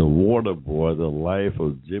 The Water Boy, The Life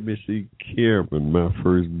of Jimmy C. Cameron, my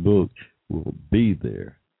first book, will be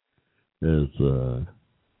there. It's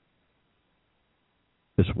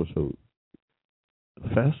what's so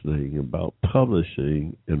fascinating about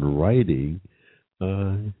publishing and writing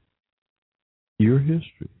your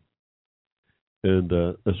history. And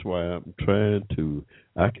that's why I'm trying to,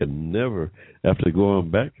 I can never, after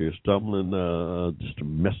going back here, stumbling, just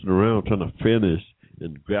messing around, trying to finish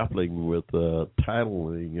and grappling with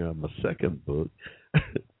titling my second book,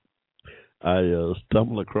 I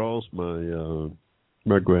stumbled across my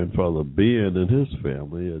grandfather Ben and his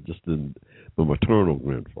family, my maternal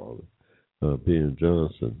grandfather, Ben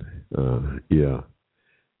Johnson.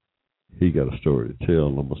 He got a story to tell.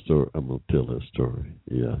 I'm gonna tell his story.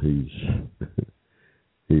 Yeah, he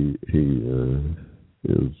is.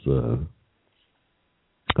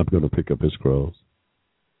 I'm gonna pick up his cross.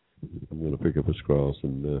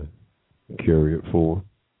 And carry it for him.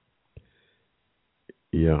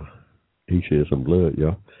 Yeah, he shed some blood,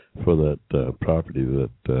 y'all, for that property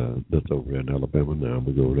that's over in Alabama now. I'm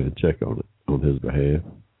gonna go over there and check on it on his behalf.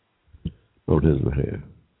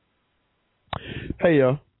 Hey,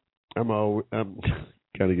 y'all. I'm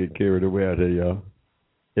kind of getting carried away out here, y'all.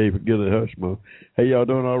 Hey, forget it, Hushmo. Hey, y'all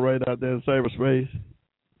doing all right out there in cyberspace?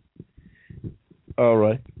 All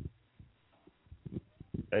right.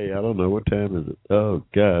 Hey, I don't know. What time is it? Oh,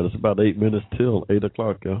 God. It's about 8 minutes till 8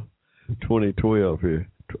 o'clock, y'all. 2012 here.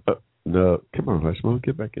 No, come on, Hushmo.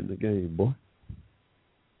 Get back in the game, boy.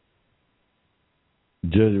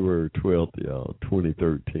 January 12th, y'all,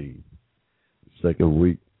 2013. Second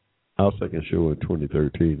week our second show in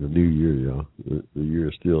 2013, the new year, y'all. The year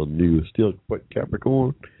is still new, still what,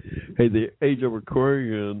 Capricorn. Hey, the age of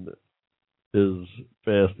Aquarian is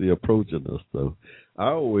fastly approaching us, though. I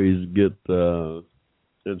always get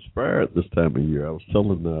inspired this time of year. I was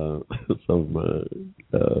telling some of my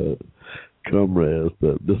comrades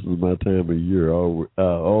that this is my time of year. I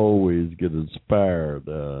always get inspired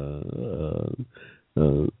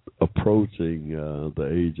approaching the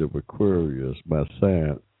age of Aquarius. My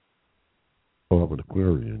sign. Oh, I'm an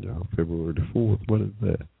Aquarian, y'all. February the 4th. What is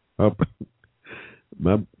that?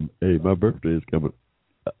 My birthday is coming.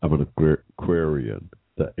 I'm an Aquarian.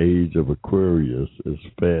 The age of Aquarius is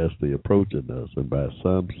fastly approaching us, and by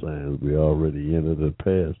some signs, we already entered and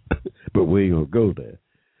passed. But we ain't gonna go there.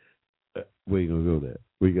 We ain't gonna go there.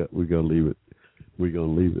 We gonna leave it. We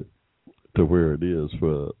gonna leave it to where it is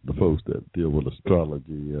for the folks that deal with astrology.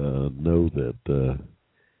 Know that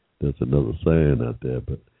there's another sign out there,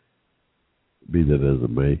 but be that as it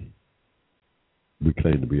may, we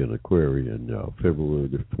claim to be an Aquarian, y'all. February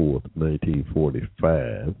the 4th,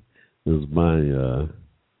 1945 is my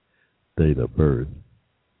date of birth.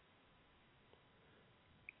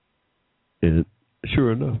 And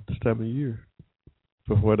sure enough, this time of year,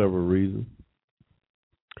 for whatever reason,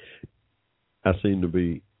 I seem to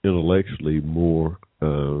be intellectually more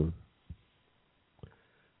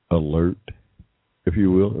alert, if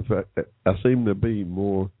you will. In fact, I seem to be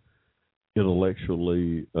more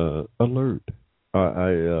intellectually alert.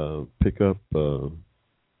 I pick up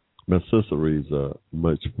my sensories are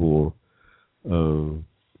much more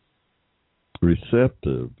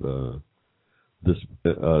receptive this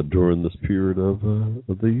during this period of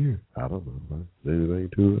the year. I don't know if there's anything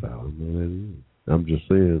to it. I don't know that either. I'm just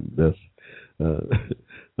saying that's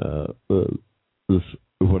this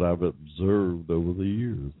what I've observed over the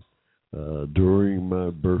years. During my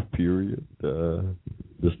birth period,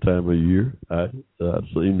 this time of year, I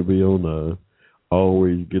seem to be on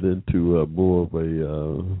always get into more of a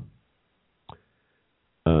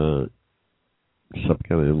some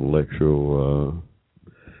kind of intellectual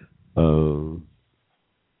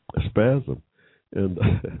spasm, and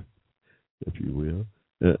if you will,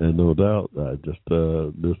 and no doubt, I just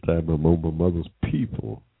this time I'm on my mother's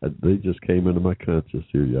people. They just came into my conscious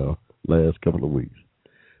here, y'all, last couple of weeks.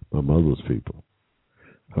 My mother's people,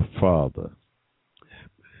 her father,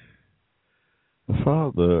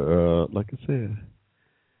 like I said,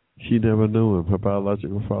 she never knew him. Her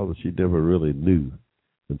biological father, she never really knew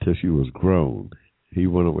until she was grown. He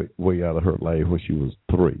went way out of her life when she was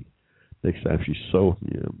 3. Next time she saw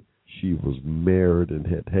him, she was married and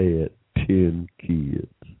had 10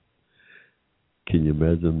 kids. Can you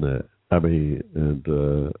imagine that? I mean, and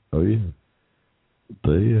oh yeah,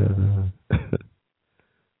 they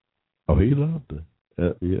oh, he loved her.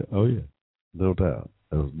 Yeah, oh yeah, no doubt.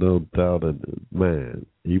 There was no doubt in his mind.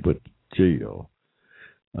 He went to jail.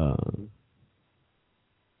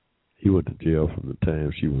 He went to jail from the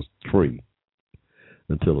time she was 3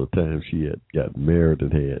 until the time she had got married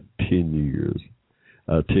and had 10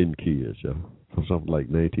 kids, y'all. From something like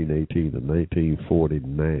 1918 to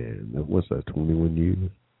 1949. What's that, 21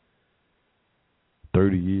 years?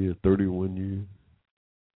 30 years, 31 years?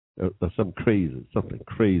 Something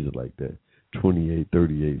crazy like that. 28,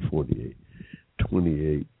 38, 48.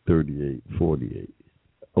 28, 38, 48.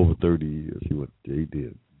 Over 30 years, he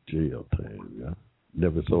did jail time, yeah.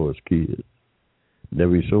 Never saw his kids.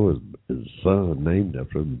 Never saw his son named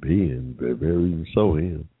after him being. Never even saw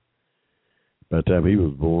him. By the time he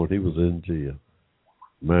was born, he was in jail.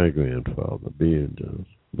 My grandfather, Ben Jones,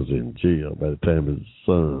 was in jail. By the time his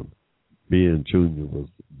son, Ben Jr., was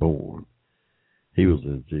born, he was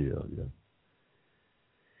in jail, yeah.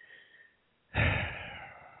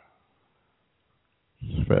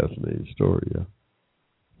 It's a fascinating story, yeah.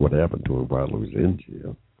 What happened to him while he was in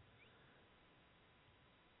jail.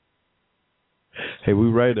 Hey, we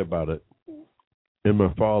write about it in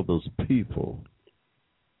my father's people.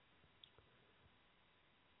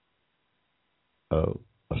 A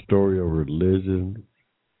story of religion,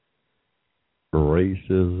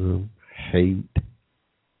 racism, hate,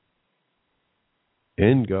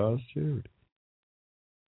 and God's charity.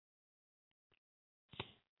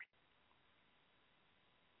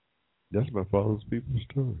 That's my father's people's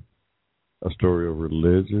story. A story of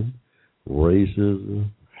religion,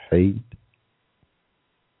 racism, hate,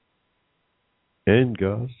 and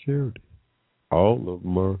God's charity. All of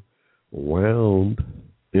them are wound,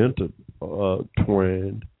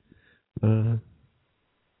 intertwined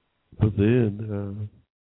within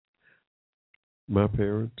my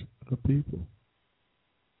parents' people.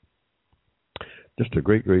 Just a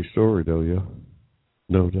great, great story, though, yeah.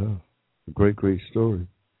 No doubt. A great, great story.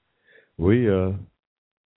 we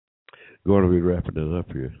going to be wrapping it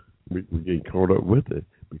up here. We getting caught up with it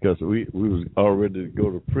because we was all ready to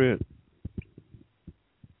go to print.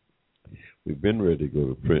 We've been ready to go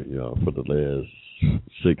to print, y'all, for the last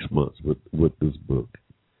 6 months with this book.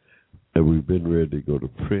 And we've been ready to go to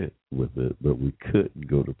print with it, but we couldn't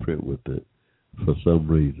go to print with it for some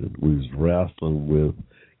reason. We was wrestling with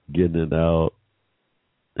getting it out.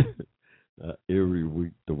 Every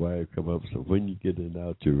week the wife come up, so when you get it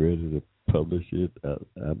out, you're ready to publish it.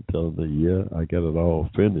 I'm telling her, yeah, I got it all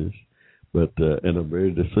finished, but and I'm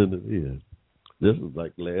ready to send it in. This was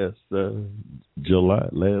like last July,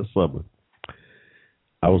 last summer.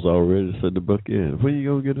 I was all ready to send the book in. When you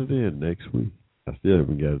gonna get it in? Next week. I still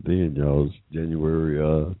haven't got it in, y'all. It's January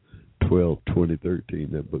 12, 2013.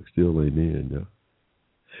 That book still ain't in, y'all.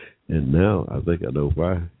 And now I think I know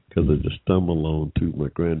why. Because I just stumbled on to my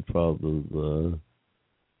grandfather's,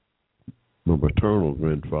 my maternal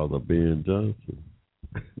grandfather, Ben Johnson.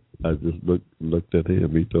 I just looked at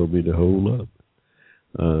him. He told me to hold up.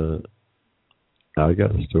 I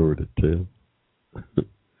got a story to tell.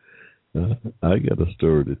 I got a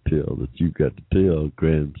story to tell that you got to tell,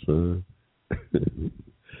 grandson.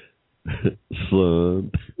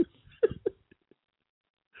 Son.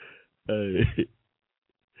 Hey.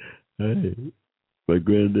 My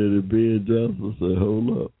granddaddy Ben Johnson said,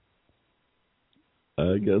 hold up.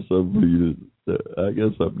 I got something for you I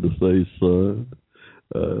got something to say, son.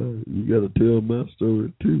 You got to tell my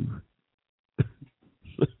story too.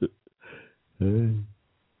 Hey.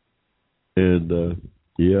 And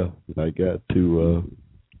yeah, I've got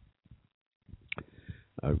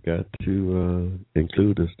to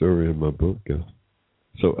include a story in my book.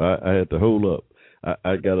 So I had to hold up.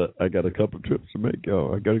 I got a couple trips to make,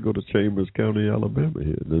 y'all. I got to go to Chambers County, Alabama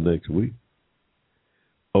here the next week.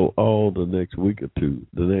 Oh, all the next week or two.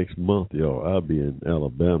 The next month, y'all, I'll be in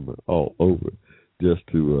Alabama all over just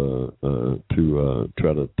to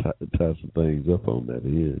try to tie some things up on that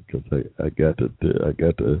end because I got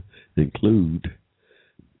to include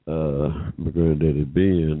my granddaddy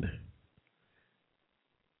Ben.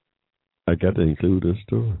 I got to include a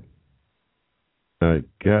story. I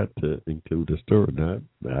got to include a story. Now,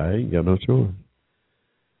 I ain't got no choice.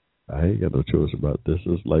 I ain't got no choice about this.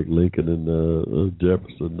 It's like Lincoln and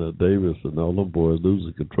Jefferson, Davis, and all them boys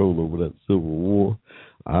losing control over that Civil War.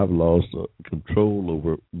 I've lost control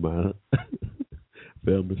over my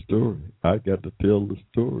family story. I got to tell the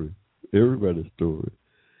story, everybody's story.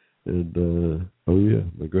 And, oh, yeah,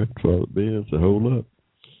 my grandfather Ben said, hold up.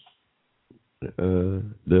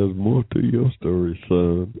 There's more to your story,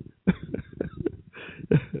 son.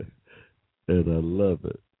 And I love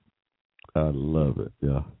it.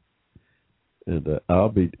 Yeah. And I'll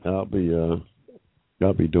be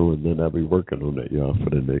doing that. I'll be working on that, y'all, for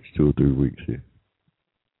the next 2 or 3 weeks here.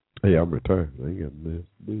 Hey, I'm retired. I ain't got nothing else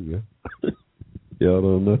to do, yeah. Y'all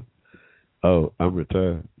don't know? Oh, I'm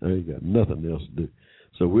retired. I ain't got nothing else to do.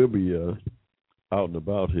 So we'll be out and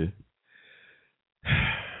about here.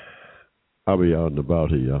 I'll be out and about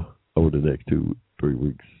here, y'all, over the next 2 or 3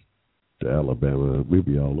 weeks to Alabama. We'll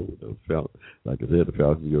be all over the Falcons. Like I said, the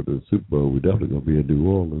Falcons go to the Super Bowl. We're definitely going to be in New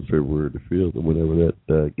Orleans February the 5th or whenever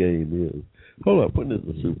that game is. Hold up, when is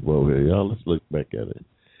the Super Bowl here, y'all? Let's look back at it.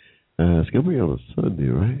 It's going to be on a Sunday,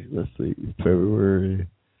 right? Let's see, February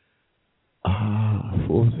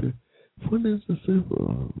 4th. When is the Super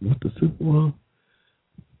Bowl? What's the Super Bowl?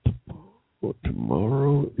 Well,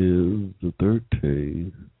 tomorrow is the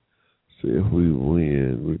 13th. See, if we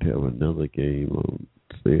win, we'd have another game on,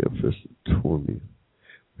 say, if it's the 20th.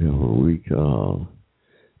 We have a week off.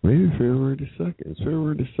 Maybe February the 2nd. Is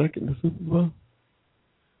February the 2nd the Super Bowl?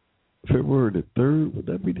 February the 3rd, would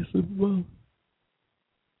that be the Super Bowl?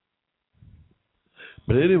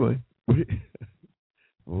 But anyway,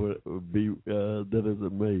 what would be, that is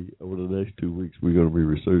in May. Over the next 2 weeks, we're going to be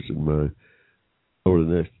researching over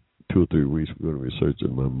the next 2 or 3 weeks, we're going to be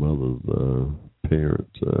researching my mother's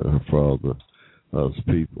parents, her father, us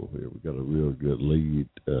people here. We got a real good lead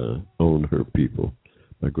on her people.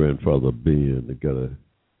 My grandfather Ben, they got a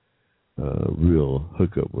real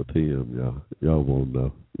hookup with him. Y'all won't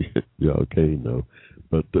know. Y'all can't know.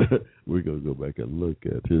 But we're going to go back and look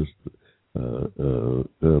at his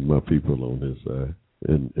my people on his side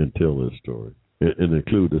and tell his story and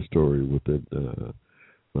include the story within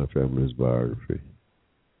my family's biography.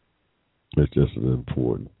 It's just as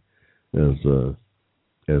important as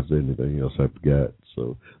anything else I've got.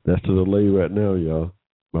 So that's to the lay right now, y'all.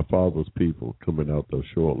 My father's people coming out though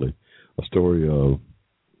shortly. A story of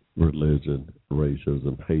religion,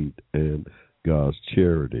 racism, hate, and God's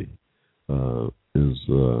charity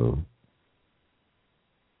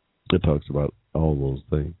it talks about all those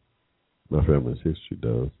things. my family's history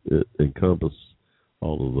does. It encompasses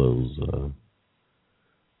all of those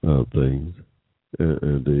things.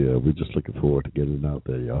 And we're just looking forward to getting it out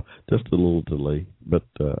there, y'all. Just a little delay, but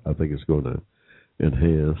I think it's going to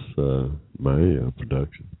enhance my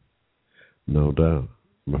production. No doubt.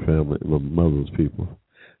 My family, my mother's people.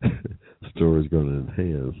 Story's going to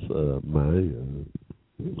enhance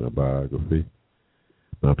my biography,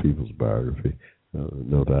 my people's biography.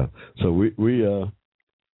 No doubt. So we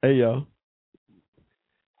hey y'all.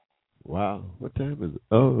 Wow, what time is it?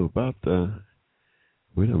 Oh, about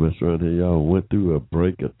we done messed around here, y'all. Went through a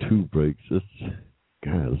break or two breaks. It's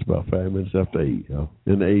about 5 minutes after 8, y'all.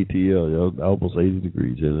 In the ATL, y'all, almost 80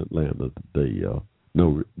 degrees in Atlanta today, y'all.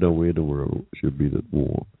 Nowhere in the world should be that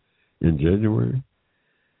warm. In January?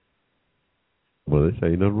 Well, they say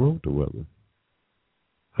ain't nothing wrong with the weather.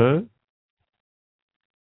 Huh?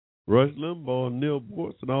 Rush Limbaugh and Neil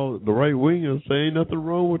Boortz and all the right wingers say ain't nothing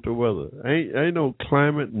wrong with the weather. Ain't no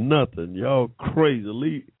climate, nothing. Y'all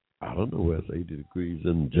crazy. I don't know where it's 80 degrees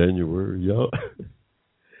in January, y'all.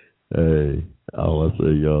 Hey, all I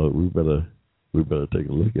say, y'all, we better take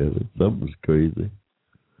a look at it. Something's crazy.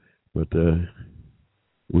 But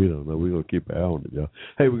we don't know. We're going to keep an eye on it, y'all.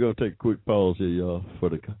 Hey, we're going to take a quick pause here, y'all, for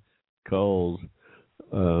the calls.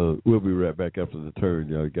 We'll be right back after the turn,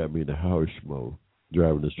 y'all. Got me in the Hushmo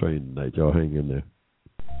driving this train tonight. Y'all hang in there.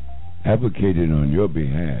 Advocating on your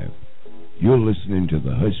behalf, you're listening to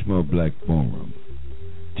the Hushmo Black Forum.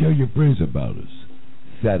 Tell your friends about us.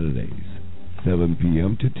 Saturdays, 7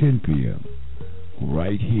 p.m. to 10 p.m.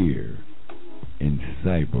 right here in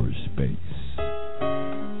cyberspace.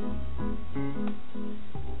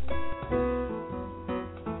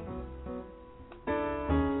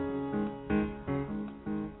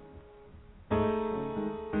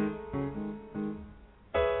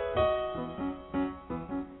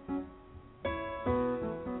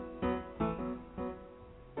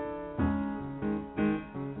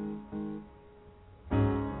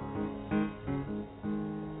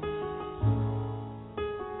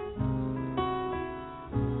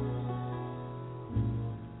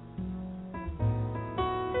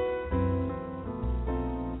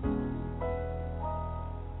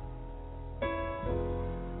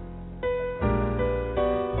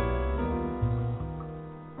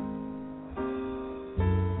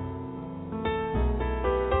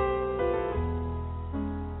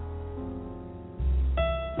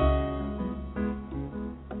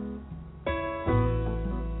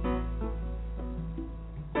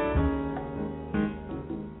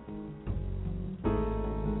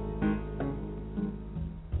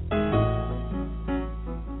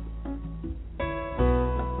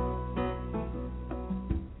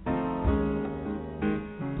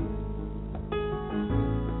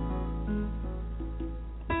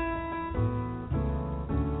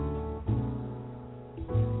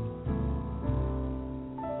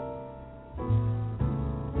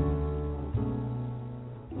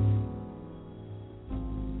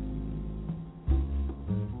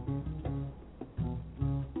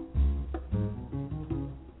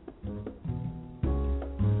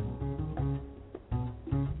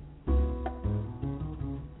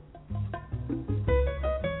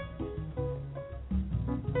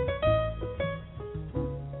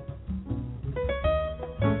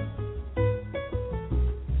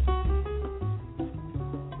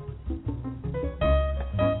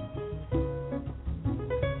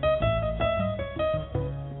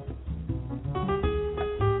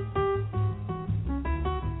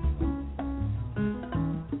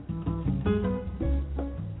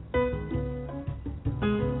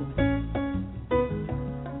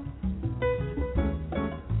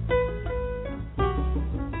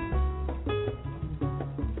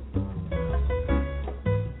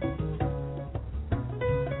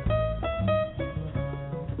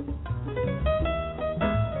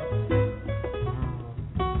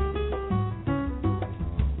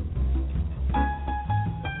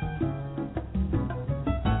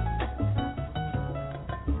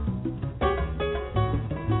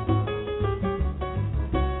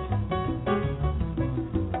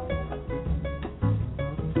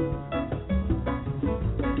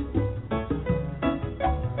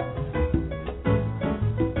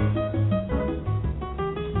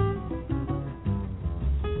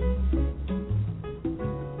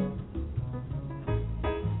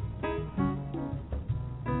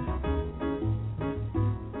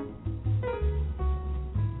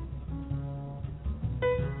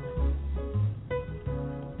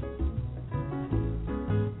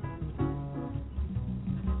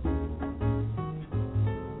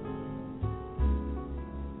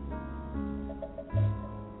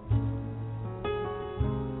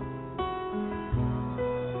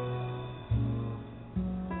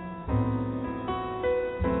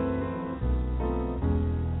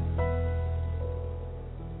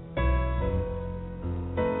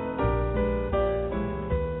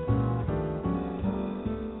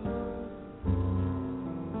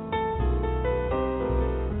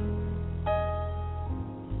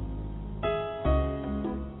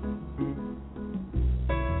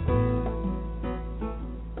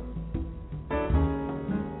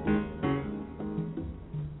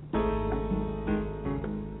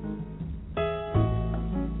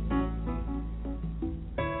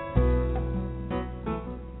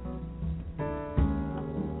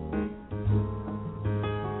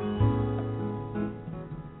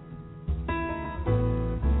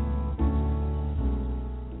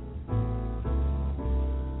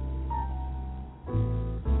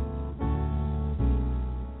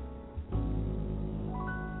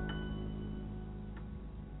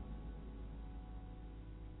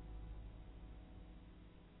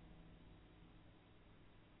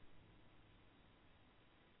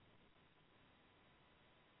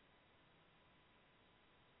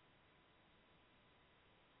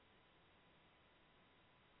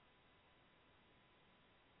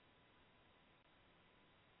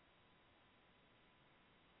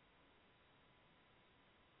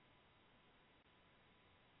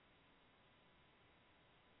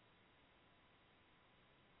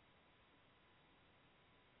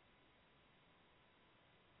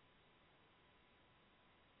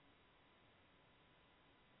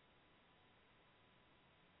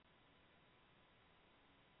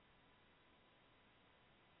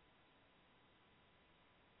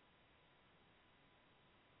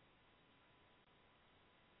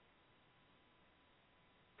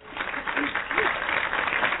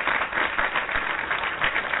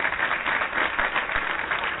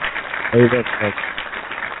 Hey, that's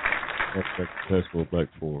Hushmo Black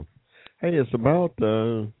Forum. Hey, it's about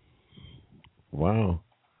wow,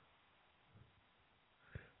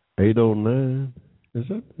 8:09. Is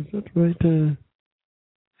that the right time?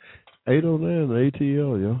 8:09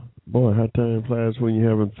 ATL, y'all. Boy, how time flies when you're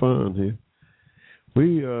having fun here.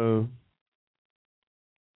 We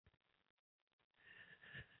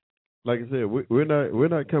like I said, we're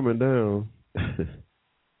not coming down.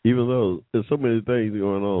 Even though there's so many things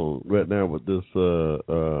going on right now with this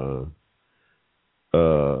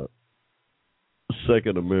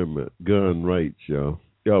Second Amendment gun rights, y'all.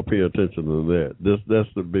 Y'all pay attention to that. That's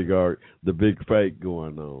the big fight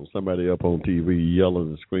going on. Somebody up on TV yelling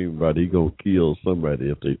and screaming about he gonna kill somebody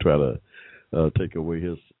if they try to take away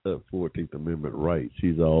his 14th Amendment rights.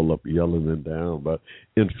 He's all up yelling and down, but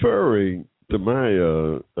inferring to my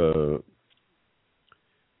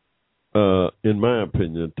in my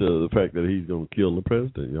opinion, to the fact that he's going to kill the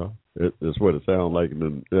president, y'all. That's what it sounds like.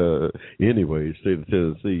 Anyway, state of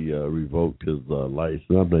Tennessee revoked his license.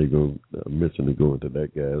 I'm not even going to mention to go into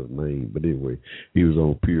that guy's name, but anyway, he was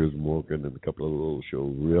on Piers Morgan and a couple of those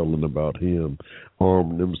shows yelling about him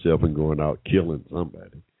arming himself and going out killing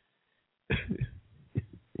somebody.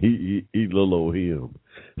 he little old him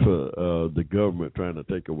for the government trying to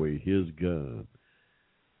take away his gun.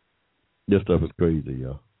 This stuff is crazy,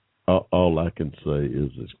 y'all. All I can say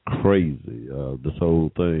is it's crazy. This whole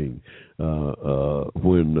thing,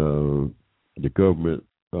 when the government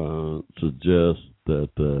suggests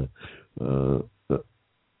that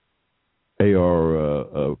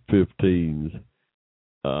AR-15s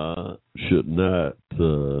should not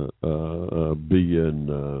be in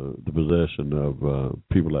the possession of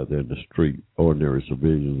people out there in the street. Ordinary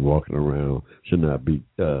civilians walking around should not be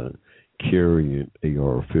carrying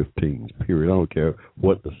AR-15s, period. I don't care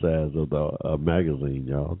what the size of the magazine,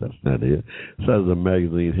 y'all. That's not it. The size of the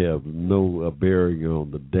magazine have no bearing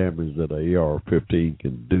on the damage that an AR-15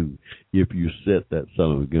 can do if you set that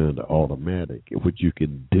son of a gun to automatic, which you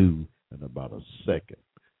can do in about a second.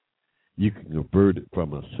 You can convert it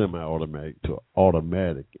from a semi-automatic to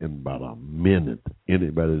automatic in about a minute.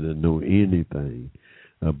 Anybody that know anything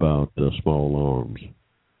about small arms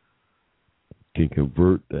can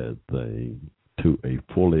convert that thing to a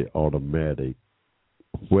fully automatic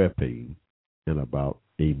weapon in about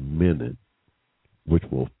a minute, which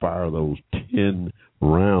will fire those 10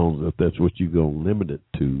 rounds, if that's what you're going to limit it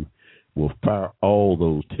to, will fire all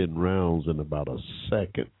those 10 rounds in about a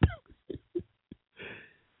second.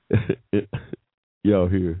 Y'all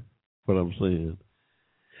hear what I'm saying?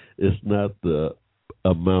 It's not the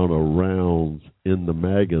amount of rounds in the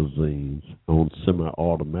magazines on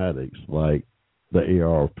semi-automatics like the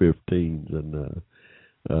AR-15s and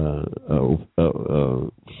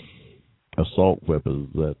assault weapons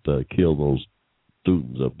that kill those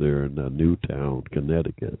students up there in Newtown,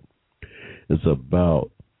 Connecticut. It's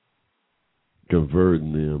about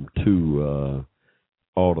converting them to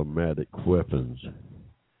automatic weapons.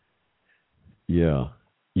 Yeah,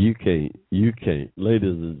 you can't. Ladies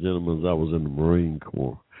and gentlemen, I was in the Marine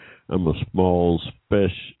Corps. I'm a small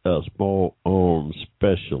arms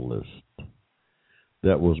specialist.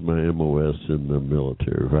 That was my MOS in the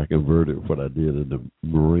military. If I converted what I did in the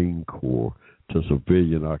Marine Corps to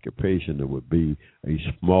civilian occupation, it would be a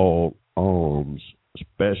small arms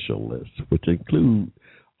specialist, which include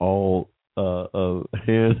all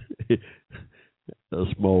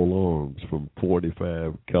small arms from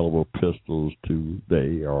 .45 caliber pistols to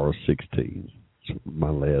the AR-16s. My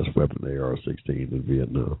last weapon, the AR-16 in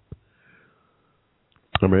Vietnam.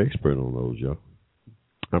 I'm an expert on those, y'all.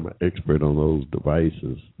 I'm an expert on those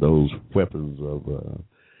devices, those weapons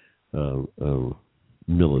of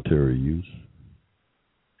military use.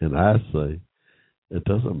 And I say it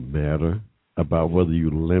doesn't matter about whether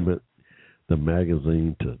you limit the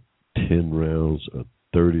magazine to 10 rounds or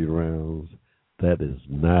 30 rounds. That is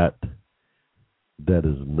not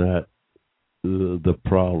the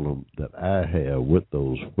problem that I have with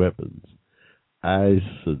those weapons. I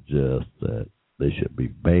suggest that they should be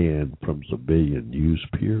banned from civilian use,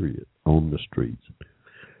 period, on the streets.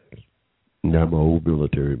 Now, I'm an old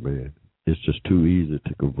military man. It's just too easy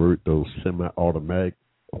to convert those semi-automatic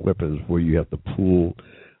weapons where you have to pull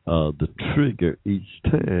the trigger each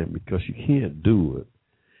time, because you can't do it.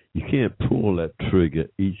 You can't pull that trigger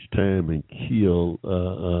each time and kill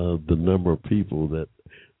the number of people that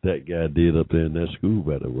guy did up there in that school,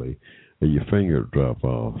 by the way, or your finger drop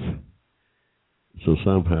off. So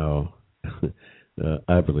somehow,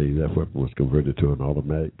 I believe that weapon was converted to an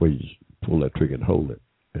automatic where you just pull that trigger and hold it,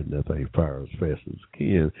 and that thing fires as fast as it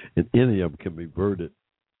can. And any of them can be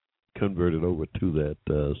converted over to that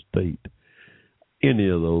state. any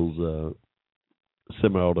of those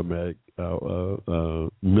semi-automatic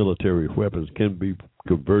military weapons can be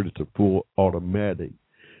converted to full automatic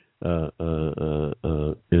with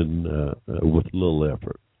little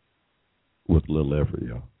effort. With little effort,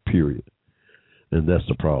 y'all. Period. And that's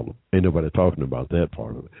the problem. Ain't nobody talking about that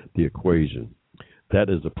part of it, the equation. That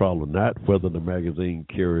is the problem, not whether the magazine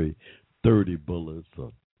carry 30 bullets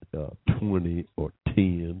or 20 or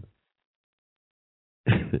 10.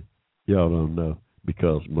 Y'all don't know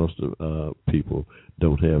because most of people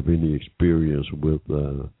don't have any experience with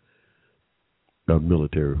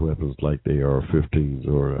military weapons like the AR-15s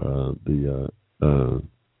or the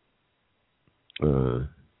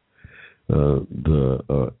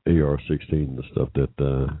AR-16, the stuff that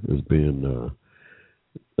is being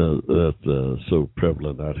that's so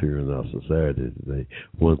prevalent out here in our society today.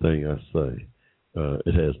 One thing I say,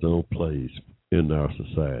 it has no place in our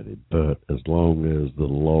society, but as long as the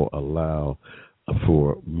law allow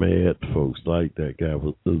for mad folks like that guy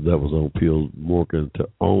that was on Piers Morgan to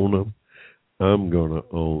own them, I'm going to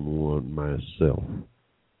own one myself.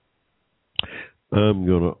 I'm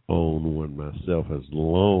going to own one myself as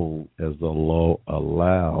long as the law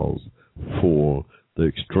allows for the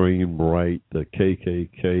extreme right, the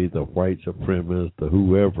KKK, the white supremacists, the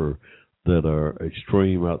whoever that are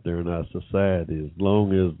extreme out there in our society. As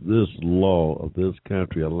long as this law of this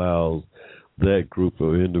country allows that group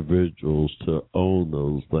of individuals to own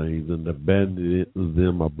those things and to bandy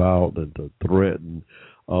them about and to threaten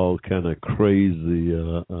all kind of crazy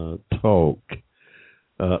talk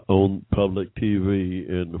on public TV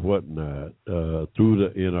and whatnot, through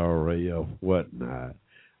the NRA or whatnot,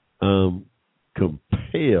 I'm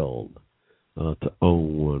compelled to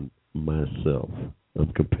own one myself.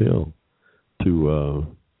 I'm compelled to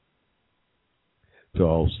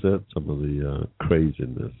offset some of the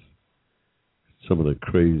craziness, some of the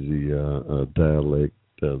crazy dialect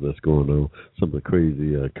that's going on, some of the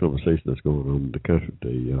crazy conversation that's going on in the country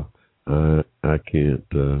today. I can't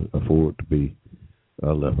afford to be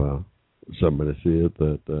left out. Somebody said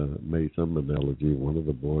that made some analogy. One of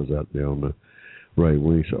the boys out there on the right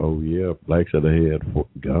wing said, "Oh yeah, blacks that had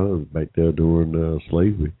guns back there during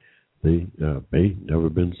slavery. They never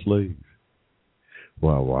been slaves."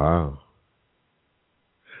 Wow.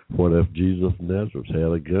 What if Jesus of Nazareth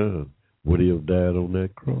had a gun? Would he have died on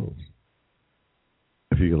that cross?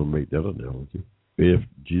 If you're going to make that analogy, if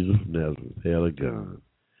Jesus of Nazareth had a gun,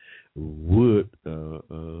 would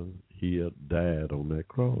he have died on that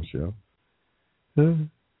cross, y'all? Huh?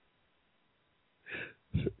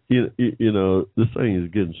 You know, this thing is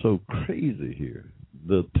getting so crazy here.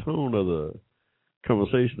 The tone of the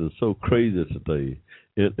conversation is so crazy today,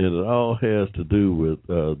 and it all has to do with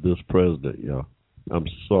this president, y'all. I'm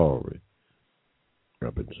sorry.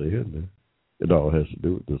 I've been saying that. It all has to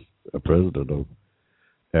do with this president of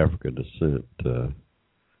African descent,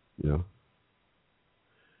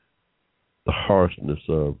 The harshness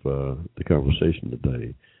of the conversation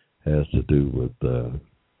today has to do with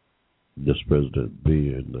this president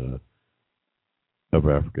being of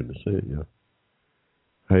African descent,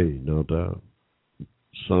 Hey, no doubt,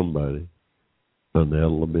 somebody, an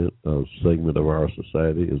element, a segment of our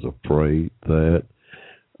society is afraid that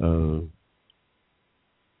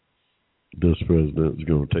this president is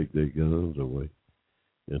going to take their guns away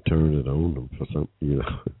and turn it on them for something,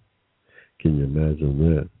 Can you imagine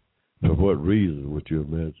that? For what reason would you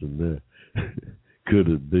imagine that? Could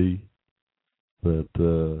it be that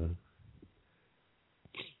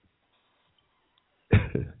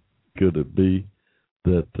could it be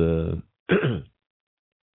that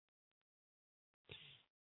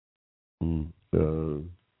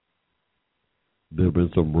there have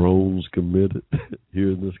been some wrongs committed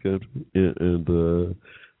here in this country, and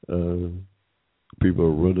people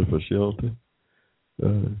are running for shelter?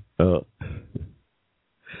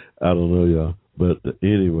 I don't know, y'all. But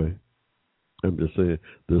anyway, I'm just saying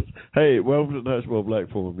this. Hey, welcome to the Hushmo Black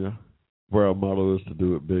Forum, y'all, where our motto is to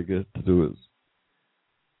do it bigger, to do it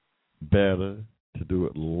better, to do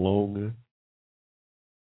it longer,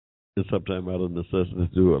 and sometimes out of necessity to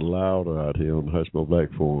do it louder out here on the Hushmo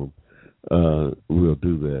Black Forum. We'll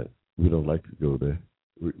do that. We don't like to go there.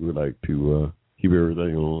 We like to keep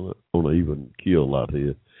everything on an even keel out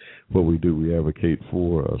here. What we do, we advocate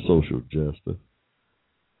for social justice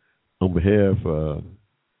on behalf of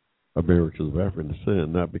Americans of African descent,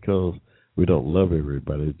 not because we don't love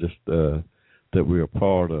everybody, just that we are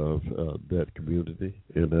part of that community,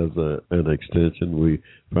 and as an extension, we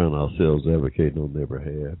find ourselves advocating on their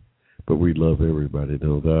behalf. But we love everybody,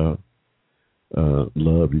 no doubt.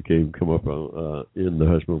 Love, you can't come up in the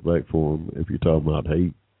Hushmo Black Forum if you're talking about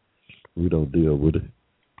hate. We don't deal with it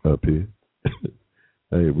up here.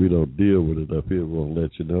 Hey, we don't deal with it up here. We won't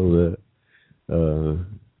let you know that.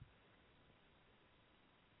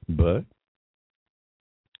 But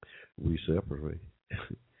we separate.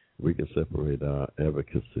 We can separate our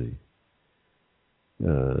advocacy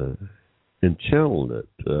and channel it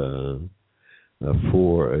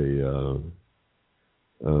for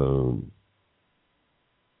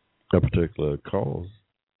a particular cause.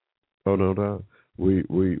 Oh no.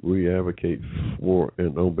 We advocate for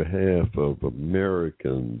and on behalf of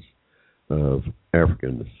Americans of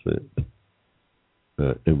African descent,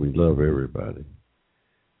 and we love everybody.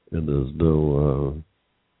 And there's no,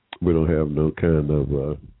 we don't have no kind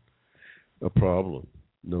of a problem,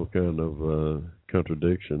 no kind of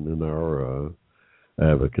contradiction in our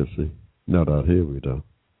advocacy. Not out here, we don't.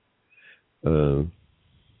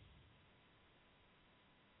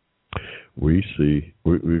 We see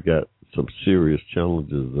we've got some serious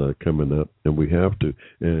challenges coming up, and we have to.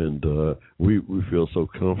 And we feel so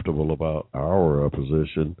comfortable about our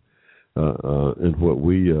position and what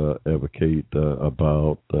we advocate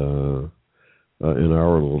about in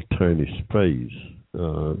our little tiny space.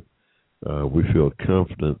 We feel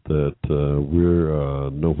confident that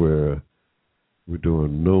we're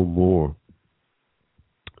doing no more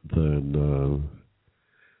than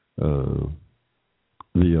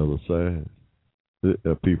the other side.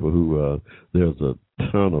 People who there's a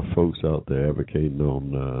ton of folks out there advocating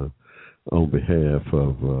on behalf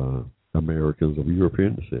of Americans of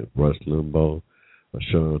European descent. Rush Limbaugh,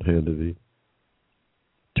 Sean Hannity,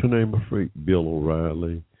 to name a freak, Bill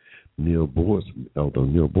O'Reilly, Neil Boyce. Although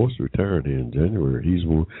Neil Boyce retired in January,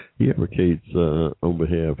 he advocates on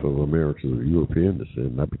behalf of Americans of European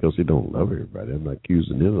descent, not because he don't love everybody. I'm not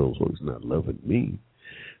accusing any of those folks not loving me.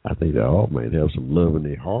 I think they all might have some love in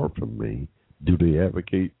their heart for me. Do they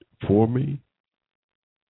advocate for me?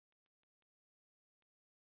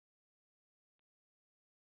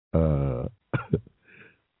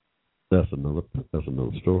 That's another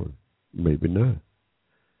story. Maybe not.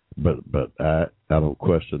 But I don't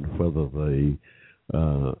question whether they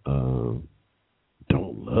don't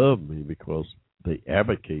love me because they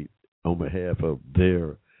advocate on behalf of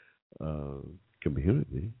their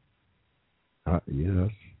community.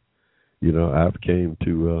 Yes,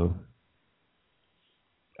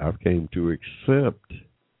 I've came to accept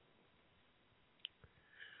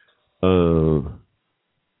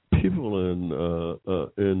people in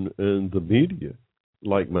the media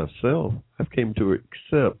like myself. I've came to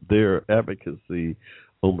accept their advocacy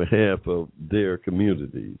on behalf of their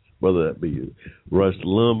communities, whether that be Rush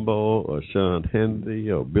Limbaugh or Sean Hannity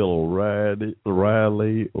or Bill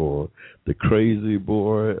O'Reilly or the Crazy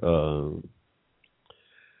Boy,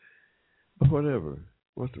 whatever.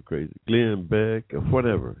 What's the crazy? Glenn Beck or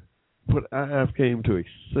whatever. But I've came to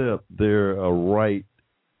accept their right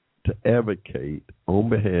to advocate on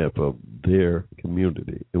behalf of their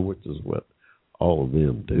community, and which is what all of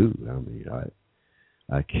them do. I mean,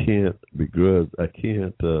 I can't begrudge. I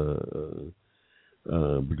can't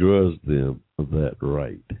begrudge them of that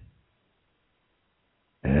right,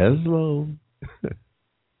 as long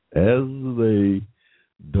as they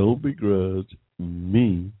don't begrudge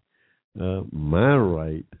me my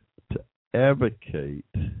right to advocate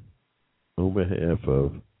on behalf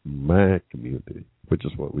of my community, which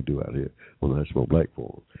is what we do out here on the Hushmo Black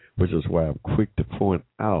Forum, which is why I'm quick to point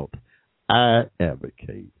out I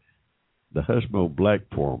advocate. The Hushmo Black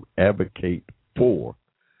Forum advocate for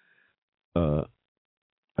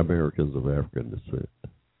Americans of African descent.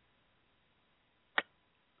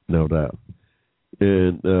 No doubt.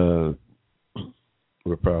 And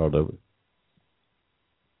we're proud of it.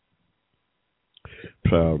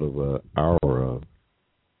 Proud of our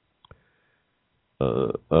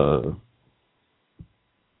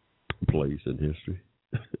place in history.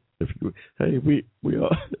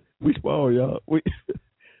 We small, y'all. We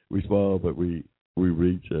small, but we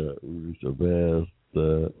reach a vast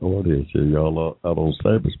audience here, y'all, out in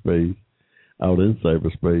cyberspace,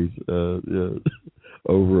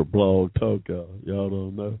 over a blog talk, y'all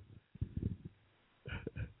don't know.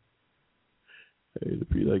 Hey, the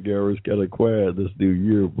Peanut Gallery's kind of quiet this new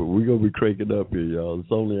year, but we're going to be cranking up here, y'all.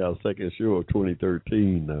 It's only our second show of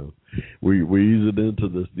 2013 now. We easing into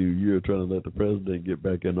this new year, trying to let the president get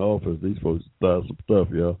back in office. These folks start some stuff,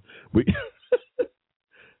 y'all.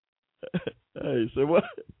 Hey, so what?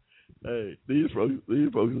 Hey, these folks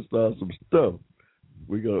will start some stuff.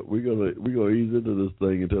 We're gonna ease into this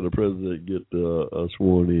thing until the president get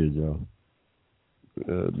sworn in, y'all.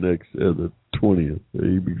 Next the 20th,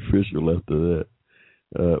 he'll be official after that.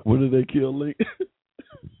 When did they kill Lincoln?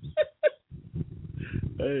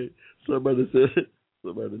 Hey, somebody said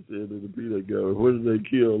Somebody said in the peanut gallery, when did they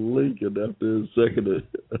kill Lincoln after his second,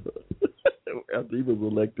 after he was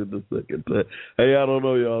elected the second time? Hey, I don't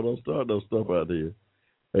know, y'all. Don't start no stuff out here.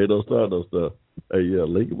 Hey, don't start no stuff. Hey, yeah,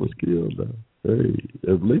 Lincoln was killed now. Hey,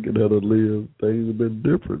 if Lincoln had lived, things would have been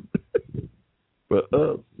different. But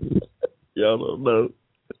us, y'all don't know.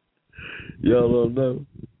 Y'all don't know.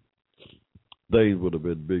 Things would have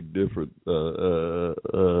been big different. There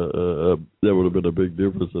would have been a big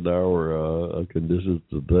difference in our conditions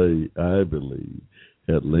today, I believe,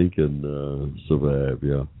 had Lincoln survived,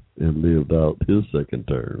 yeah, and lived out his second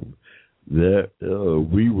term. That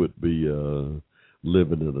we would be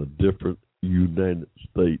living in a different United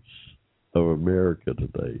States of America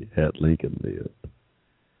today had Lincoln lived.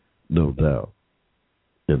 No doubt,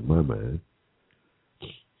 in my mind.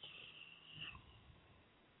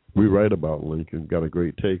 We write about Lincoln, got a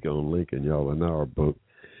great take on Lincoln, y'all, in our book,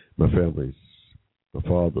 My Father's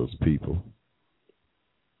People.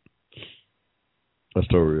 A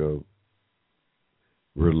story of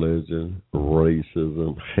religion,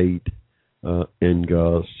 racism, hate, and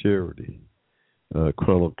God's charity.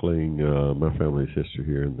 Chronicling my family's history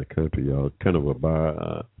here in the country, y'all. Kind of a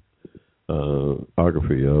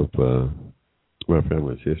biography of my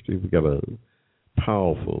family's history. We got a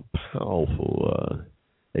powerful,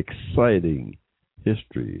 exciting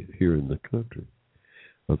history here in the country.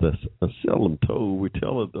 That's seldom told. We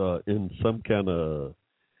tell it in some kind of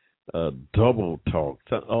double talk,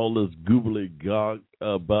 all this googly gog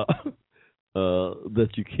about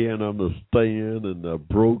that you can't understand, and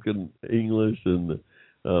broken English, and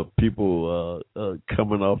people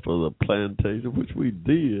coming off of the plantation, which we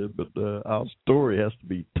did, but our story has to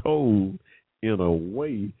be told in a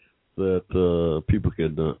way that people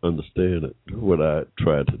can understand it. What I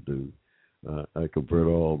try to do, I convert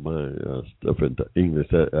all my stuff into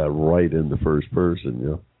English. I write in the first person. You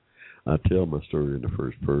know, I tell my story in the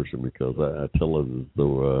first person because I tell it as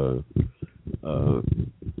though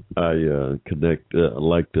I connect. I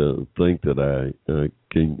like to think that I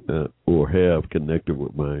can or have connected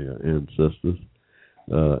with my ancestors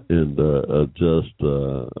and just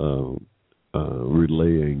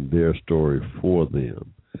relaying their story for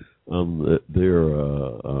them. I'm their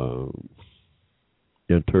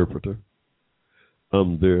interpreter.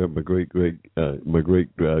 I'm their my great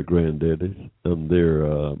granddaddies. I'm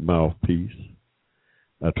their mouthpiece.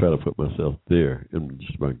 I try to put myself there, and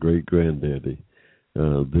just my great granddaddy,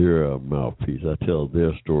 their mouthpiece. I tell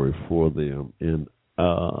their story for them in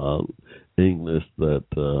English that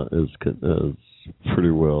is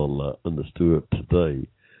pretty well understood today.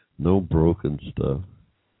 No broken stuff.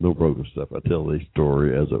 No broken stuff. I tell their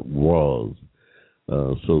story as it was,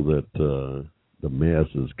 so that the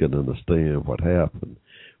masses can understand what happened.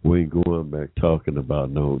 We ain't going back talking about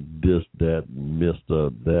no this, that, and messed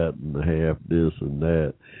up that, and half this and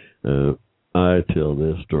that. I tell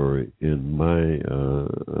their story in my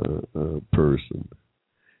person,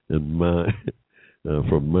 in my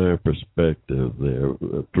from my perspective there,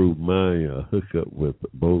 through my hookup with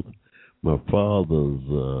both my father's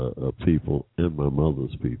people and my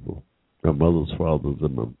mother's people, my mother's fathers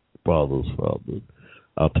and my father's fathers.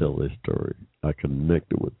 I'll tell their story. I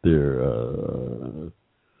connected with their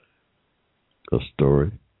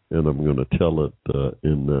story, and I'm going to tell it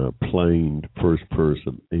in plain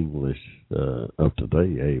first-person English of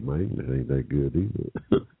today. Hey, my English ain't that good either.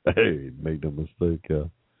 Hey, make no mistake.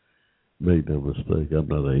 Make no mistake. I'm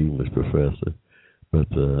not an English professor.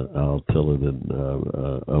 But I'll tell it in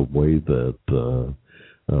a way that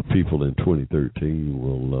people in 2013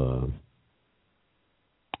 will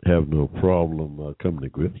have no problem coming to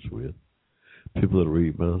grips with. People that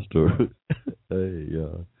read my story,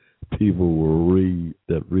 people will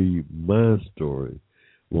read my story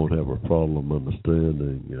won't have a problem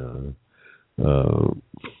understanding the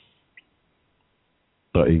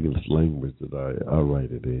English language that I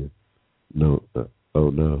write it in. No,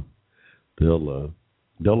 no,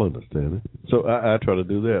 they'll understand it. So I try to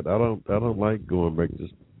do that. I don't like going back and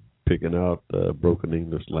just picking out broken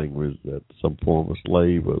English language that some former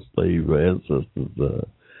slave or slave ancestors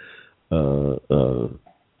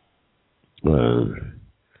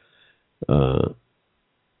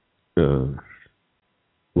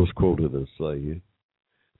was quoted as saying.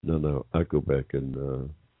 No, I go back and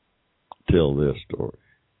tell their story.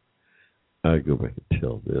 I go back and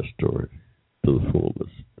tell their story to the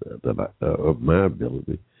fullest of my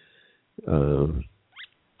ability.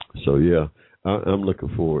 So yeah, I'm looking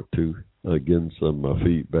forward to getting some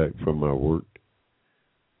feedback from my work.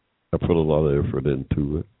 I put a lot of effort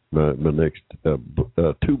into it. My next 2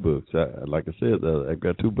 books, like I said, I've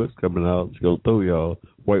got 2 books coming out. It's going to throw y'all: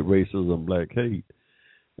 White Racism, Black Hate.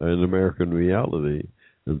 an American reality,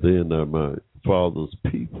 and then my father's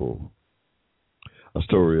people, a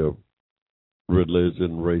story of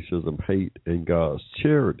religion, racism, hate, and God's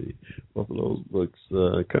charity. Both of those books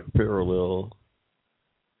kind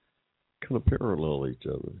of parallel each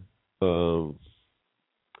other.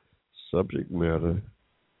 Subject matter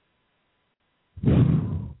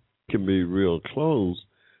can be real close.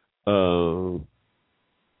 The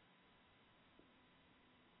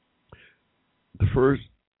first,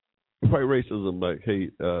 white racism, black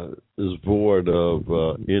hate, is void of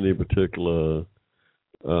any particular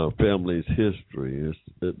family's history.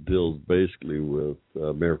 It deals basically with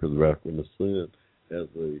Americans of African descent as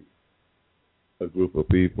a group of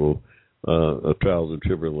people, trials and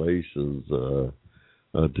tribulations,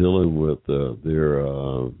 dealing with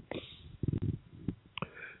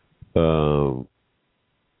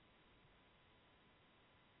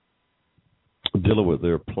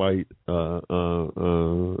their plight,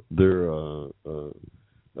 their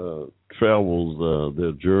travels,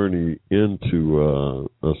 their journey into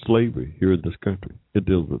slavery here in this country. It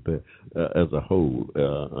deals with that as a whole.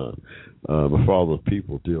 My father's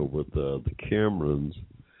people deal with the Camerons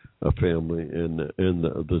family and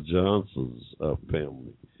the Johnsons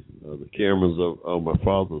family. The Camerons on my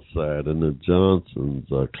father's side and the Johnsons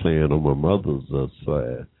clan on my mother's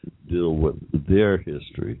side deal with their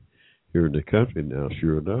history here in the country now.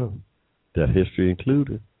 Sure enough, that history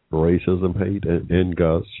included racism, hate, and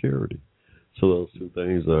God's charity. So those two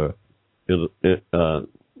things are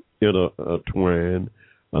intertwined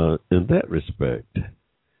in that respect.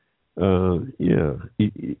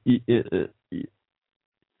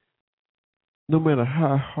 No matter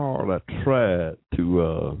how hard I tried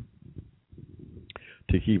to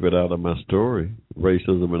keep it out of my story,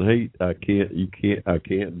 racism and hate, I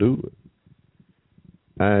can't do it.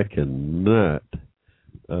 I cannot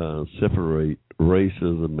separate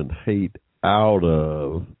racism and hate out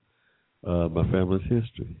of my family's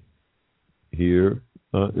history here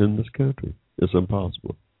in this country. It's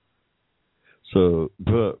impossible. So,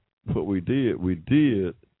 but what we did,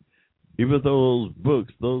 even though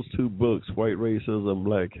those two books, White Racism,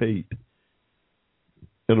 Black Hate,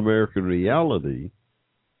 and American Reality,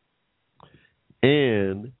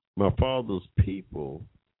 and My Father's People,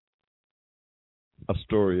 a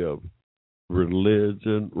story of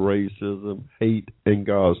religion, racism, hate, and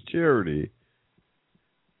God's charity,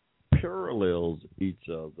 parallels each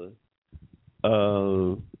other.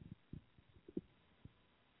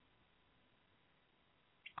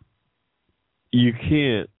 You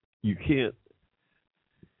can't,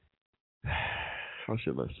 how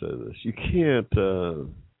should I say this? You can't,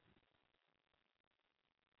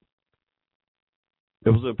 it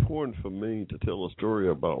was important for me to tell a story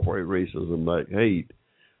about white racism, black hate,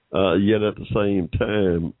 yet at the same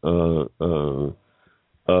time,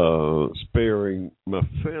 sparing my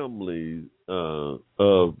family of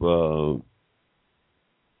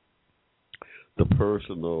the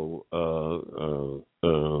personal,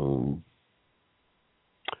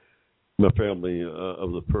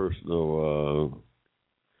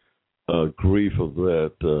 grief of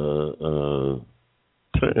that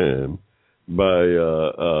time by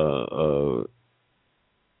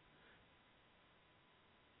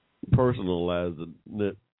personalizing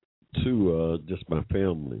it to just my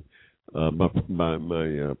family, my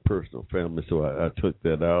personal family. So I took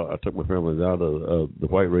that out. I took my family out of the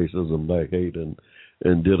white racism, black hate, and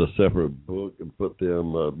did a separate book and put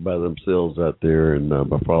them by themselves out there in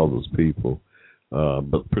My Father's People.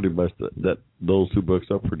 But pretty much those two books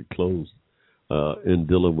are pretty close in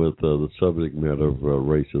dealing with the subject matter of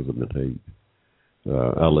racism and hate.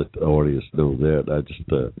 I'll let the audience know that. I just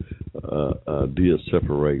did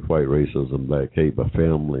separate white racism, black hate, my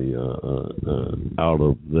family out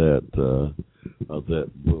of that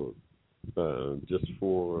book, just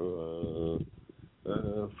for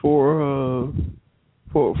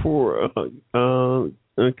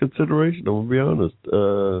consideration. I'm gonna be honest,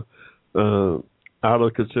 out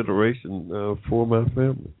of consideration for my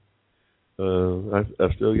family.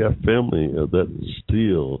 I've still got family that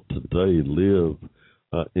still today live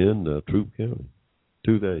in Troup County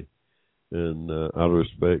today, and out of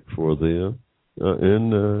respect for them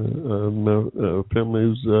and my family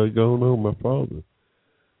who's gone on, my father,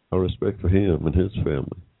 out of respect for him and his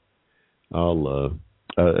family,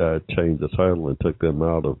 I changed the title and took them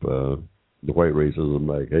out of the white racism,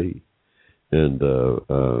 black hate, and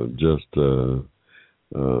just put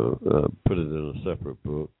it in a separate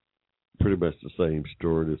book. Pretty much the same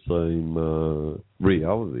story, the same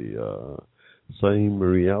reality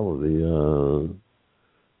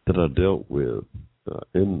that I dealt with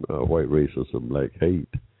in white racism, black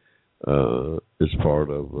hate. is part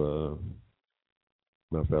of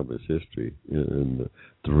my family's history, and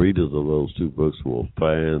the readers of those two books will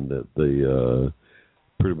find that they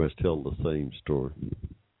pretty much tell the same story.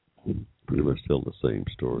 Pretty much tell the same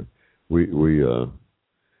story. We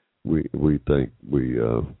think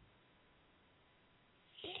we're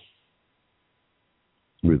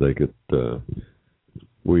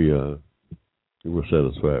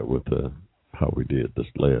satisfied with how we did this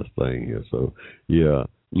last thing here. So yeah,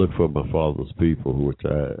 look for my father's people, which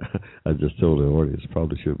I just told the audience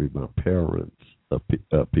probably should be my parents'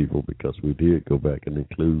 people, because we did go back and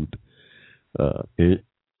include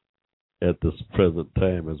at this present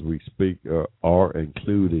time as we speak are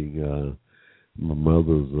including my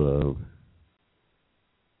mother's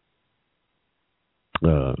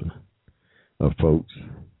folks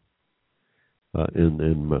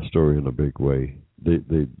in my story in a big way.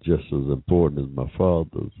 They just as important as my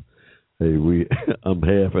father's. Hey, I'm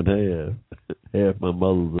half and half, half my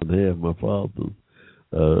mother's and half my father's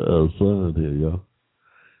son here, y'all.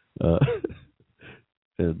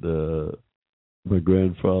 And my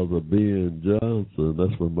grandfather Ben Johnson,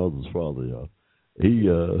 that's my mother's father, y'all. He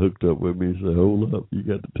hooked up with me and said, "Hold up, you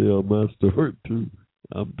got to tell my story too.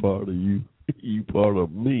 I'm part of you. You part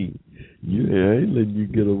of me. I ain't letting you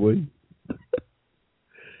get away."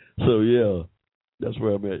 So yeah, that's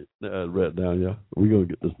where I'm at right now, y'all. We're gonna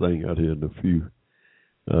get this thing out here in a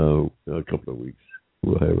couple of weeks.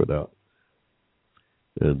 We'll have it out,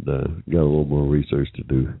 and got a little more research to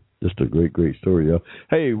do. Just a great, great story, y'all.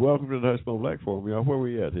 Hey, welcome to the Hushmo Black Forum, y'all. Where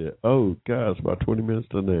we at here? Oh, God, it's about 20 minutes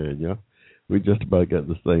to 9, y'all. We just about got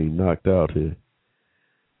this thing knocked out here.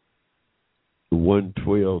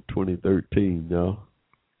 1/12/2013, y'all.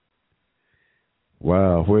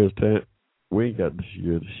 Wow, where's time? We ain't got this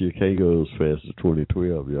year. This year can't go as fast as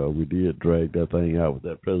 2012, y'all. We did drag that thing out with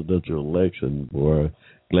that presidential election, boy.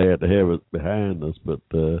 Glad to have it behind us, but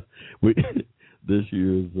this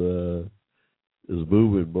year's is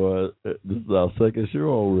moving, boy. This is our second show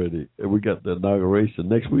already, and we got the inauguration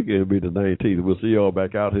next weekend. It'll be the 19th. We'll see y'all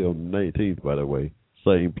back out here on the 19th, by the way.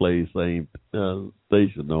 Same place, same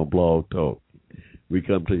station on Blog Talk. We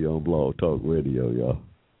come to you on Blog Talk Radio, y'all.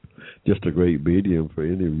 Just a great medium for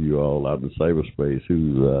any of you all out in cyberspace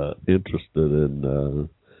who's interested in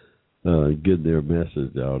getting their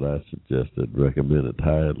message out. I suggest and recommend it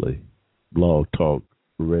highly. Blog Talk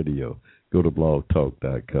Radio. Go to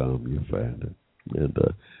blogtalk.com. You'll find it. And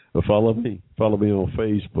follow me. Follow me on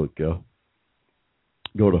Facebook, y'all.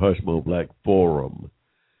 Go to Hushmo Black Forum.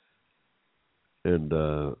 And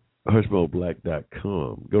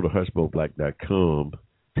HushmoBlack.com. Go to HushmoBlack.com.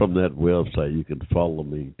 From that website, you can follow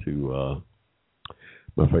me to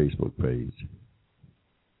my Facebook page.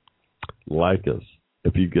 Like us.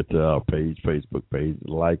 If you get to our page, Facebook page,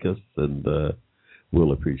 like us, and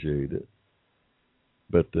we'll appreciate it.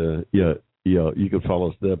 But, yeah, you can follow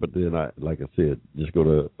us there. But then, like I said, just go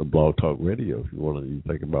to Blog Talk Radio if you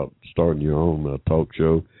think about starting your own talk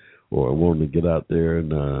show or wanting to get out there and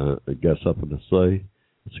got something to say.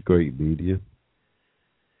 It's a great medium.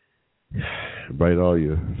 Invite all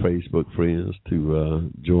your Facebook friends to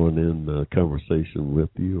join in the conversation with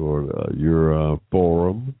you or your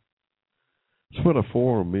forum. That's what a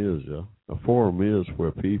forum is, y'all. A forum is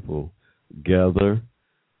where people gather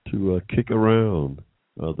to kick around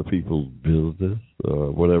the people's business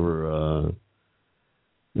or whatever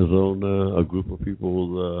is on a group of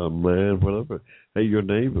people's mind, whatever. Hey, your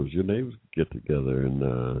neighbors get together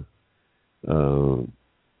and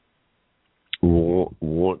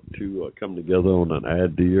want to come together on an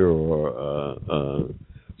idea or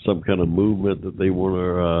some kind of movement that they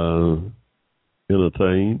want to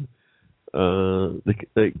entertain.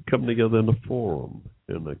 They come together in a forum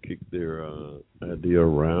and kick their idea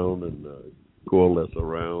around and coalesce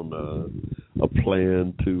around a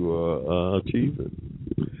plan to achieve it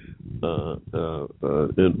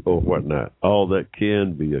or whatnot. All that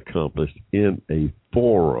can be accomplished in a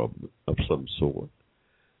forum of some sort.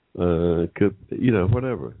 Could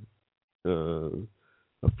whatever.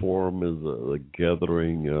 A forum is a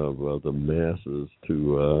gathering of the masses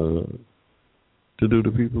to do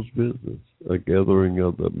the people's business. A gathering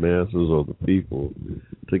of the masses or the people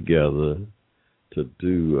together to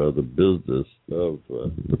do the business of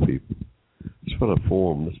the people. That's what a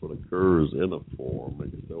forum. That's what occurs in a forum.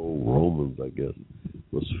 Like the old Romans, I guess,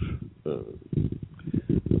 was.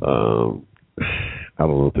 I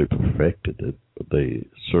don't know if they perfected it, but they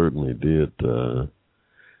certainly did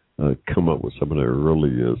come up with some of the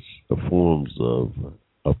earliest forms of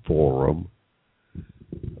a forum.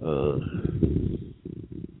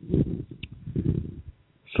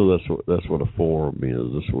 So that's what a forum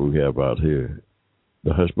is. That's what we have out here.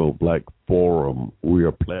 the Hushmo Black Forum. We are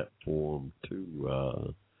a platform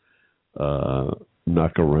to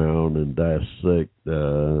knock around and dissect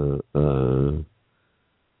the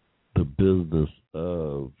business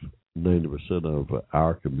of 90% of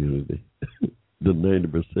our community. The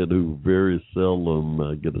 90% who very seldom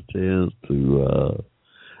get a chance to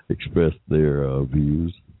express their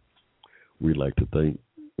views. We like to think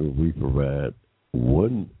we provide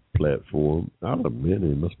one platform out of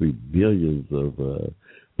many. It must be billions of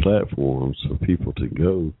platforms for people to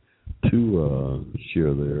go to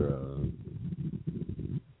share their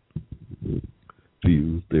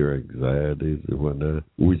views, their anxieties, and whatnot.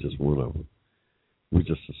 We just one of them. We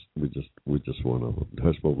just one of them. The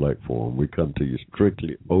Hushmo Black Forum. We come to you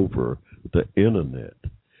strictly over the internet.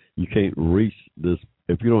 You can't reach this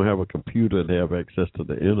if you don't have a computer and have access to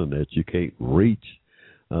the internet. You can't reach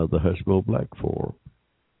the Hushmo Black Forum.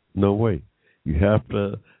 No way. You have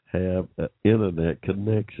to have an internet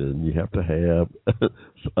connection. You have to have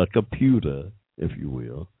a computer, if you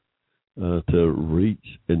will, to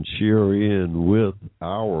reach and share in with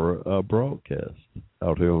our broadcast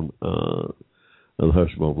out here on the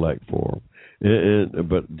Hushmo Black Forum.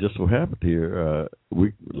 But just so happened here,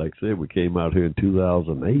 we, like I said, we came out here in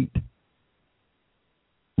 2008.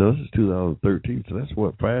 No, this is 2013, so that's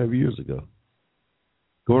what, 5 years ago.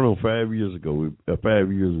 Going on 5 years ago. 5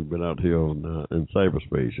 years we've been out here on in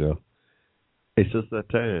cyberspace, y'all. Hey, since that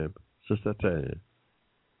time,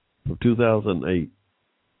 from 2008,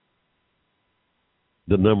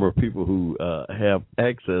 the number of people who have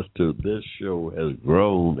access to this show has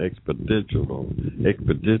grown exponentially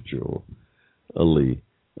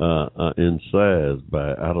in size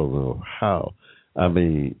by I don't know how. I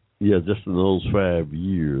mean, yeah, just in those 5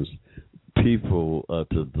 years, people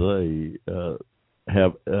today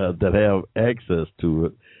have that have access to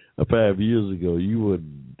it. 5 years ago, you would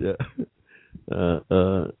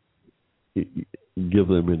give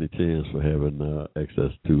them any chance for having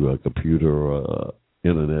access to a computer or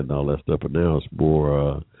internet and all that stuff, but now it's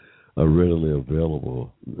more readily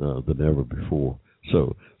available than ever before.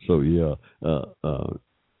 So yeah,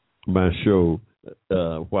 my show,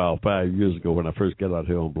 while 5 years ago when I first got out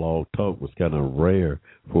here on Blog Talk was kind of rare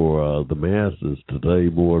for the masses, today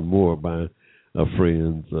more and more of my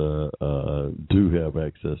friends do have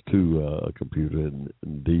access to a computer and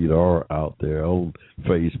indeed are out there on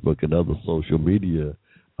Facebook and other social media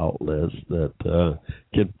outlets that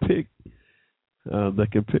can pick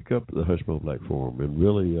up the Hushmo Black Forum. And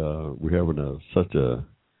really, we're having such a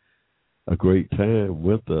great time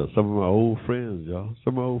with some of my old friends, y'all.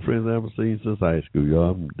 Some of my old friends I haven't seen since high school,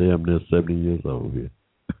 y'all. I'm damn near 70 years old here.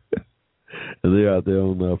 And they're out there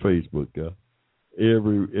on Facebook, y'all.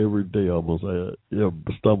 Every day almost, I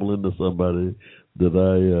stumble into somebody that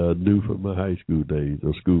I knew from my high school days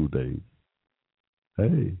or school days.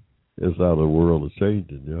 Hey, that's how the world is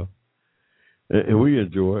changing, y'all. And we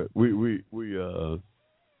enjoy it. We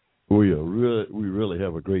really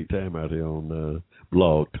have a great time out here on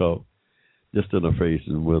Blog Talk, just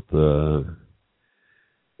interfacing with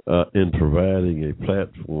in providing a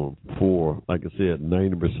platform for, like I said,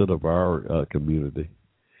 90% of our community,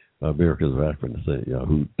 Americans of African descent,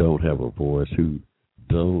 who don't have a voice, who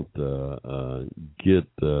don't get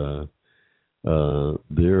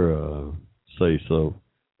their say so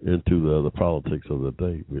into the politics of the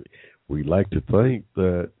day. We like to think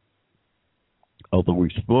that, although we're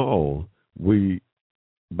small,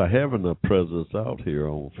 by having a presence out here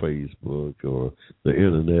on Facebook or the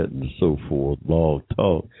internet and so forth, Blog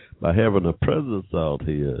Talk, by having a presence out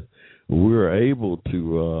here, we're able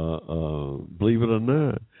to, believe it or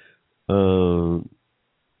not,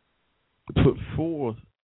 put forth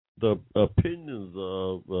the opinions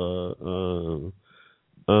of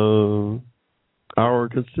our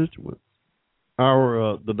constituents.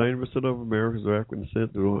 The 90% of Americans of African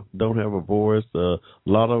descent don't have a voice. A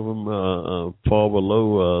lot of them fall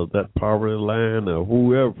below that poverty line or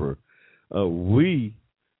whoever. We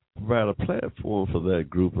provide a platform for that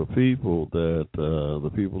group of people, that the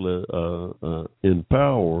people that in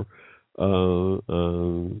power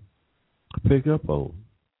pick up on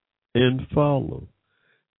and follow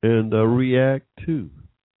and react to.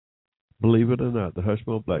 Believe it or not, the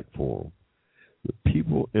Hushmo Black Forum, the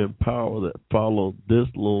people in power that follow this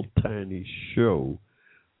little tiny show,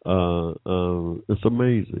 it's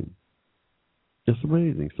amazing. It's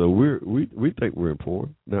amazing. So we think we're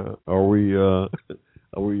important. Now, are we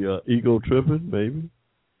ego tripping? Maybe,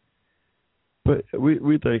 but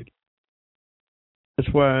we think.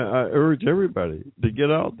 That's why I urge everybody to get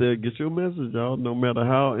out there, get your message out, no matter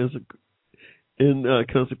how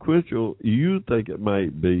inconsequential you think it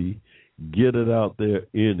might be. Get it out there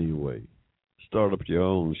anyway. start up your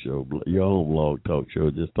own show, your own blog talk show.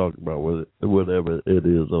 Just talk about whatever it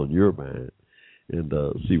is on your mind, and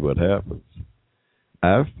see what happens.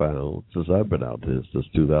 I've found since I've been out there since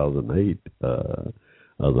 2008,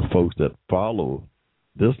 the folks that follow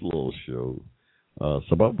this little show,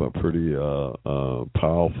 some of them are pretty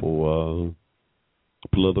powerful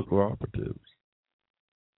political operatives.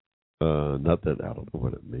 Not that I don't know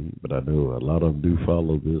what it means, but I know a lot of them do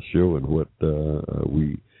follow this show, and what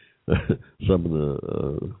we some of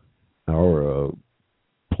the our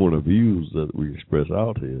point of views that we express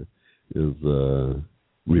out here is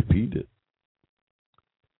repeated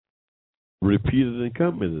and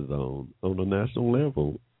commented on a national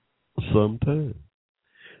level sometime.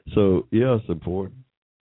 So yeah, it's important.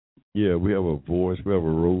 Yeah, we have a voice, we have a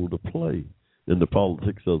role to play in the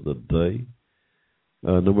politics of the day.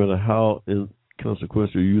 No matter how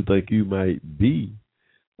inconsequential you think you might be,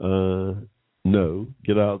 no,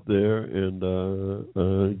 get out there and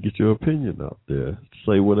get your opinion out there.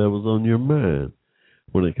 Say whatever's on your mind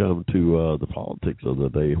when it comes to the politics of the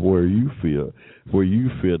day, where you feel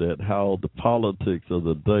that how the politics of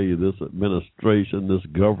the day, this administration, this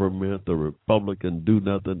government, the Republican do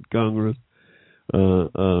nothing Congress,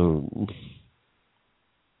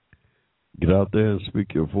 get out there and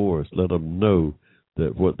speak your voice. Let them know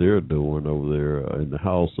that what they're doing over there in the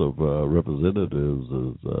House of Representatives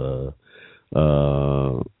is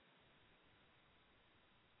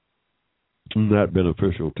not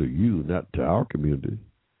beneficial to you, not to our community.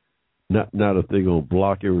 Not if they're going to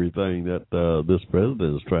block everything that this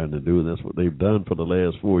president is trying to do, and that's what they've done for the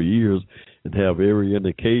last 4 years, and have every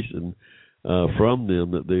indication from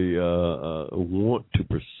them that they want to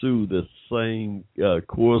pursue this same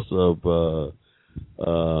course of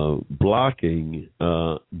blocking,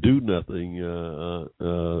 do nothing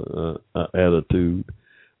attitude.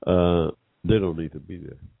 They don't need to be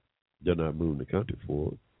there. They're not moving the country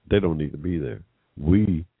forward. They don't need to be there.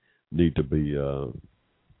 We need to be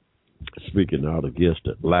speaking out against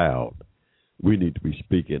it loud. We need to be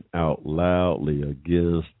speaking out loudly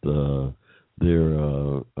against their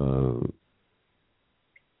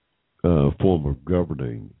form of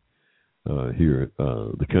governing here.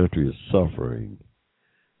 The country is suffering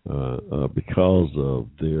because of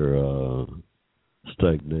their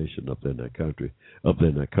stagnation up in that country, up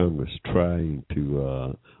in that Congress, trying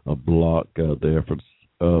to block the efforts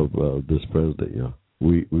of this president. Yeah,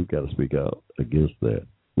 we've got to speak out against that.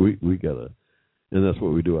 We got to, and that's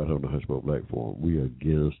what we do out on the Hushmo Black Forum. We are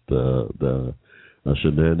against the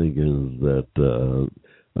shenanigans that the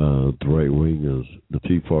right wingers, the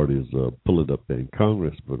Tea Party is pulling up in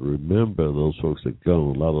Congress. But remember, those folks are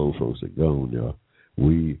gone. A lot of those folks are gone, y'all.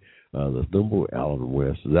 There's no more Alan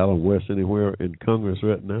West. Is Alan West anywhere in Congress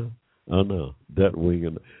right now? Oh, no. That wing,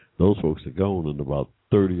 and those folks are gone, and about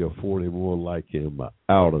 30 or 40 more like him are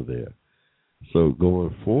out of there. So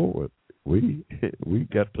going forward, we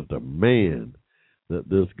got to demand that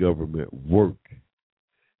this government work.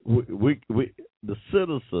 We the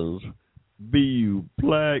citizens, be you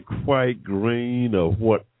black, white, green, or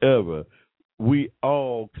whatever, we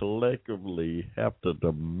all collectively have to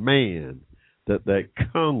demand that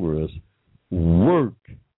Congress work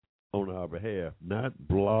on our behalf, not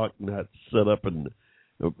block, not set up and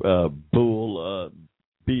bull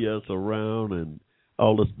BS around and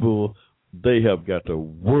all this bull. They have got to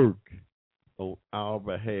work on our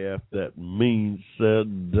behalf. That means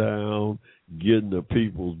sitting down, getting the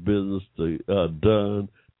people's business done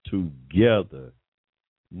together.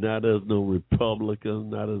 Not as no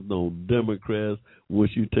Republicans, not as no Democrats.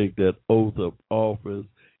 Once you take that oath of office,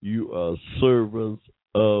 you are servants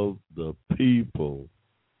of the people.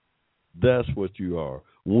 That's what you are.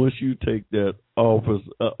 Once you take that oath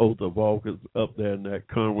of office up there in that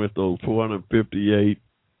Congress, those 458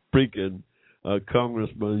 freaking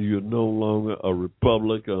congressmen, you're no longer a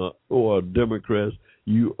Republican or a Democrat.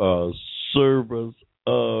 You are servants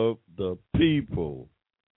of the people,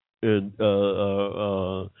 and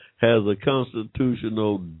has a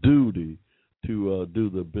constitutional duty to do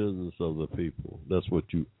the business of the people. That's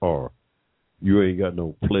what you are. You ain't got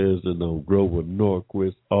no pledge and no Grover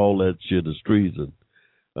Norquist. All that shit is treason.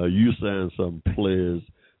 You signed some pledge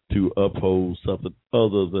to uphold something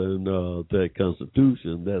other than that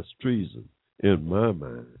Constitution. That's treason in my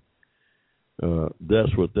mind.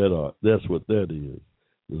 That's what that are. That's what that is.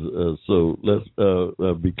 So let's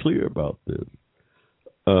be clear about this.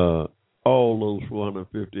 All those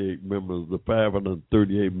 458 members, the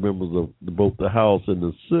 538 members of both the House and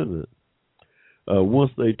the Senate,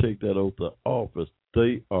 once they take that oath of office,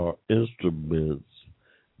 they are instruments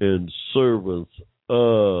and servants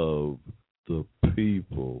of the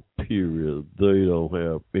people, period. They don't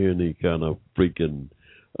have any kind of freaking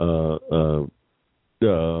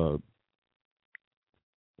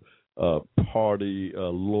party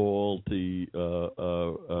loyalty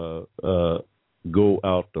go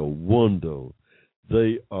out the window.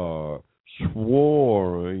 They are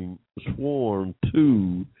sworn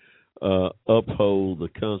to uphold the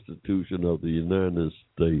Constitution of the United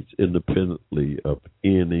States independently of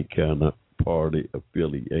any kind of party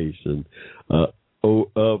affiliation,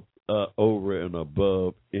 over and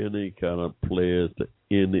above any kind of pledge to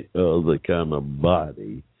any other kind of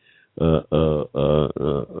body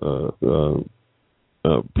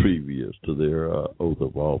previous to their oath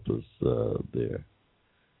of office there.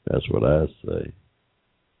 That's what I say.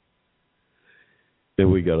 And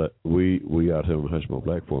we out here on the Hushmo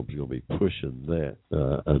Black Forum is going to be pushing that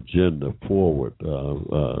agenda forward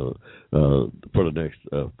for the next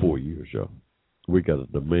 4 years, y'all. We got to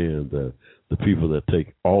demand that the people that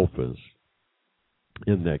take office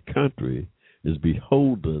in that country is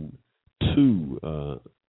beholden to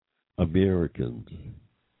Americans,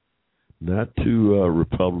 not to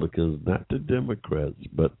Republicans, not to Democrats,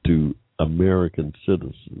 but to American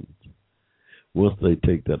citizens. Once they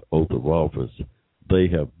take that oath of office, they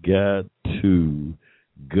have got to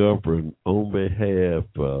govern on behalf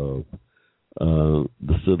of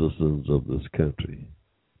the citizens of this country,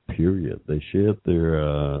 period. They shed their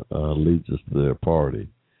allegiance to their party.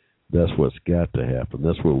 That's what's got to happen.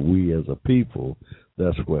 That's what we as a people,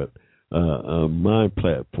 that's what my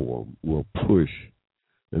platform will push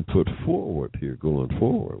and put forward here going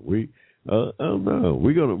forward. I don't know.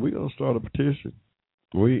 We're gonna start a petition.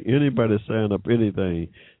 Anybody sign up anything,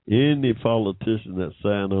 any politician that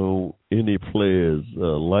sign on any pledge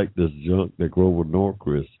like this junk that Grover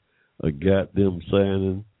Norquist got them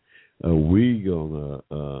signing, we gonna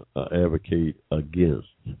advocate against.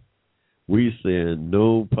 We saying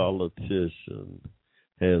no politician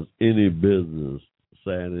has any business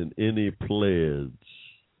signing any pledge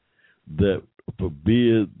that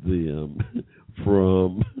forbids them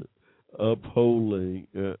from upholding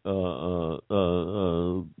the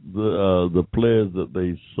pledge that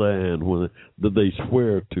they sign that they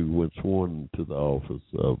swear to when sworn to the office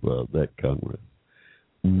of that Congress.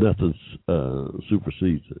 Nothing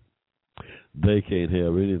supersedes it. They can't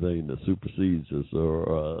have anything that supersedes us,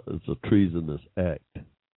 or it's a treasonous act.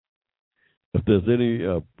 If there's any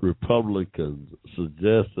Republicans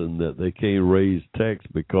suggesting that they can't raise tax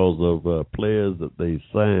because of a pledge that they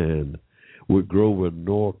signed with Grover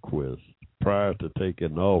Norquist prior to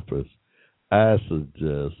taking office, I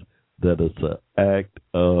suggest that it's an act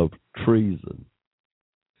of treason.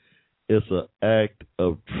 It's an act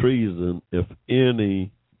of treason if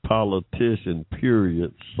any politician,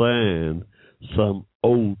 period, sign some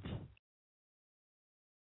oath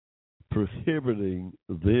prohibiting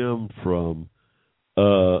them from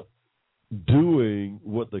doing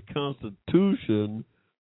what the Constitution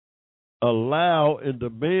allow and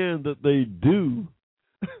demand that they do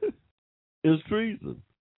is treason.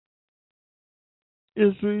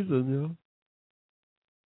 It's treason, y'all.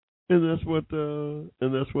 And that's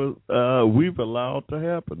what we've allowed to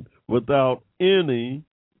happen without any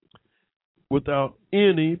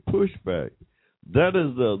pushback. That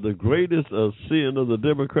is the greatest sin of the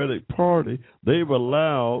Democratic Party. They've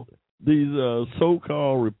allowed these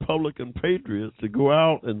so-called Republican patriots to go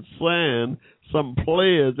out and sign some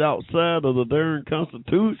pledge outside of the darn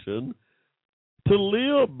Constitution to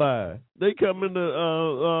live by. They come into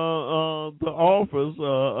the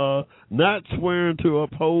office not swearing to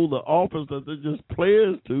uphold the office that they just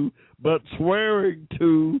pledged to, but swearing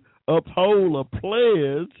to uphold a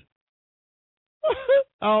pledge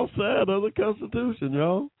outside of the Constitution,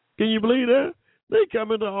 y'all. Can you believe that? They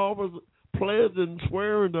come into office pledging,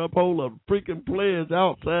 swearing to uphold a freaking pledge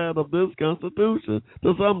outside of this Constitution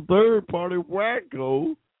to some third-party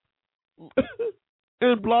wacko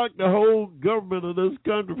and block the whole government of this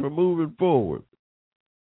country from moving forward.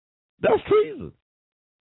 That's treason.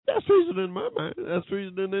 That's treason in my mind. That's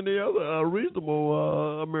treason in any other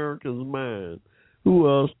reasonable American's mind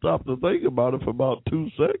who stop to think about it for about 2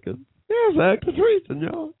 seconds. It's an act of treason,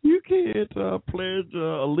 y'all. You can't pledge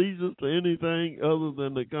allegiance to anything other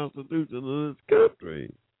than the Constitution of this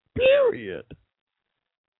country. Period.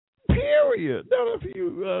 Now, if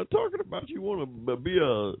you talking about you want to be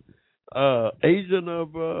a agent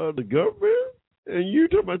of the government, and you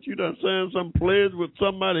talking about you done signed some pledge with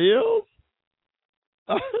somebody else,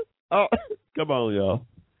 oh, come on, y'all.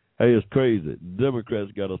 Hey, it's crazy.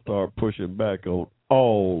 Democrats got to start pushing back on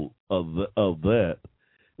all of that.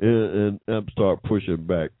 And start pushing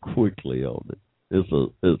back quickly on it.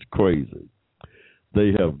 It's crazy.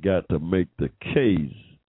 they have got to make the case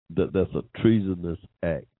that that's a treasonous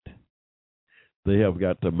act. They have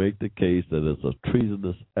got to make the case that it's a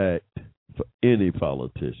treasonous act for any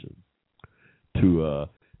politician to,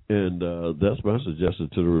 and that's my suggestion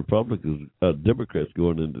to the Republicans, Democrats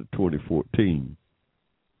going into 2014.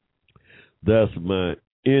 That's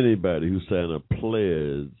anybody who signed a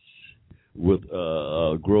pledge with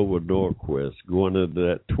Grover Norquist going into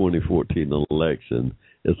that 2014 election.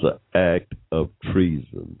 It's an act of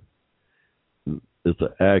treason. It's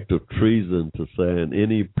an act of treason to sign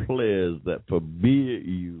any pledge that forbid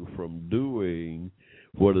you from doing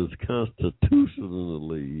what is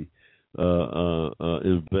constitutionally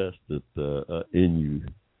invested in you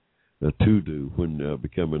to do when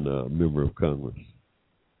becoming a member of Congress,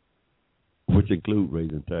 which include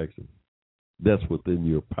raising taxes. That's within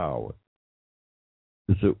your power.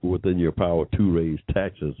 It's within your power to raise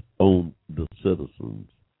taxes on the citizens.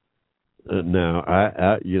 Now,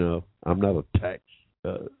 I'm not a tax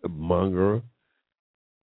monger.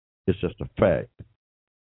 It's just a fact.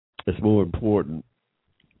 It's more important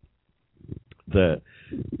that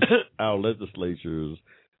our legislatures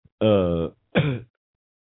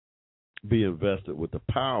be invested with the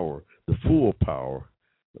power, the full power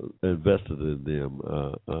invested in them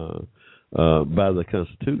by the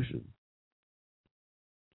Constitution,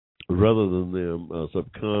 rather than them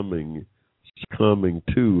succumbing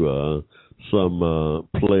to some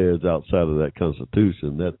pledge outside of that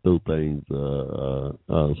Constitution. That those things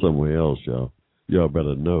somewhere else, y'all. Y'all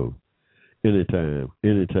better know. Anytime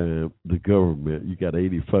the government, you got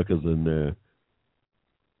 80 fuckers in there.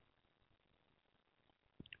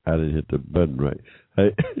 I didn't hit the button right.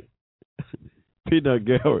 Hey, Peanut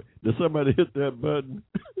Gallery, did somebody hit that button?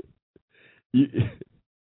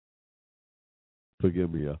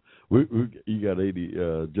 Forgive me, y'all. You got 80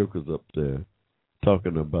 jokers up there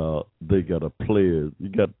talking about they got a pledge. You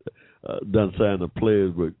got done signed a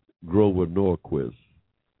pledge with Grover Norquist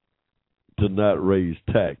to not raise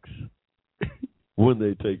tax when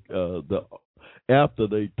they take after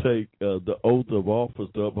they take the oath of office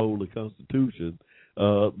to uphold the Constitution.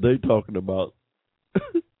 They talking about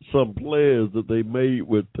some pledge that they made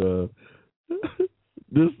with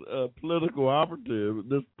this political operative,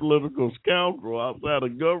 this political scoundrel outside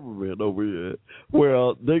of government over here,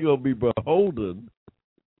 where they're going to be beholden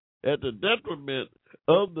at the detriment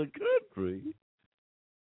of the country.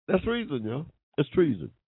 That's treason, y'all. It's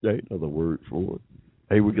treason. There ain't another word for it.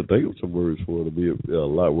 Hey, we can think of some words for it to be a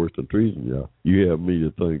lot worse than treason, y'all. You have me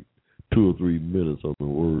to think 2 or 3 minutes on the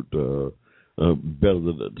word better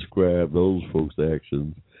than to describe those folks'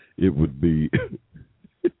 actions. It would be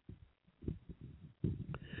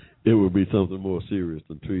it would be something more serious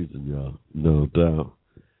than treason, y'all. No doubt.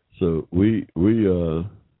 So we're gonna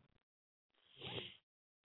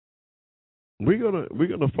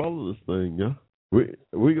follow this thing, y'all.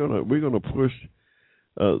 We're gonna push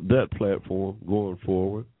that platform going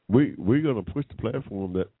forward. We're gonna push the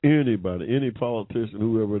platform that anybody, any politician,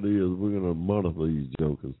 whoever it is, we're gonna monitor these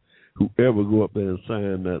jokers. Whoever go up there and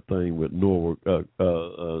sign that thing with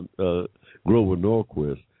Grover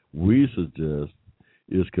Norquist, we suggest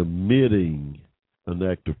is committing an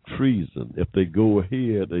act of treason if they go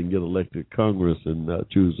ahead and get elected Congress and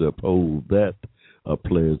choose to uphold that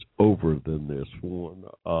pledge over than their sworn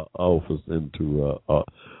office into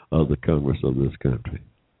the Congress of this country.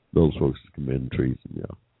 Those folks are committing treason,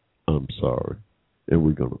 y'all. I'm sorry. And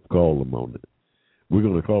we're going to call them on it. We're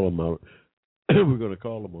going to call them out. We're going to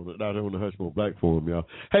call them on it out here on the Hushmo Black Forum, y'all.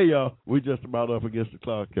 Hey, y'all, we just about up against the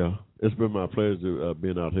clock, y'all. It's been my pleasure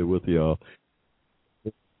being out here with y'all.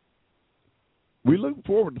 We look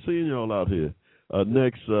forward to seeing y'all out here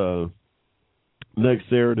next Saturday,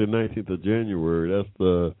 19th of January. That's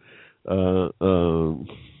the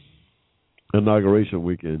inauguration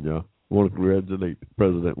weekend, y'all. I want to congratulate the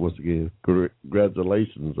president once again.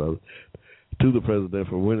 Congratulations to the president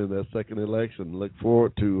for winning that second election. Look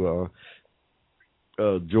forward to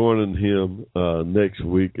joining him next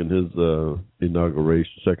week in his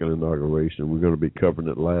second inauguration. We're going to be covering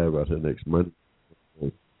it live out here next Monday.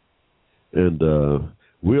 And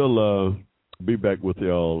we'll be back with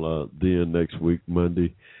y'all then next week,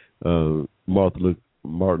 Monday. Martin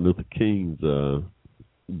Luther King's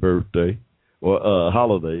birthday, or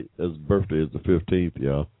holiday. His birthday is the 15th,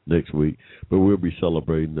 y'all, next week. But we'll be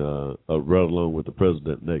celebrating right along with the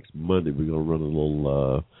president next Monday. We're going to run a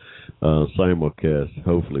little simulcast.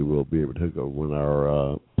 Hopefully we'll be able to hook up with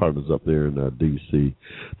our partners up there in D.C.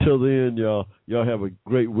 Till then, y'all have a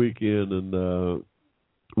great weekend, and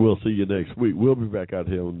we'll see you next week. We'll be back out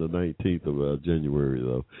here on the 19th of January,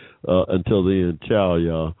 though. Until then, ciao,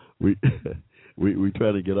 y'all. We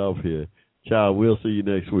try to get off here Child, we'll see you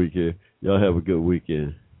next week here. Y'all have a good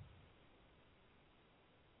weekend.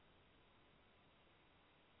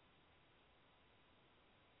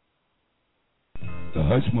 The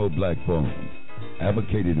Hushmo Black Forum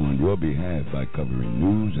advocated on your behalf by covering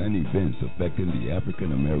news and events affecting the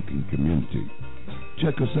African American community.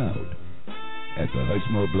 Check us out at the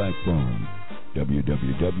Hushmo Black Forum,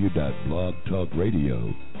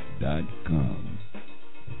 www.blogtalkradio.com.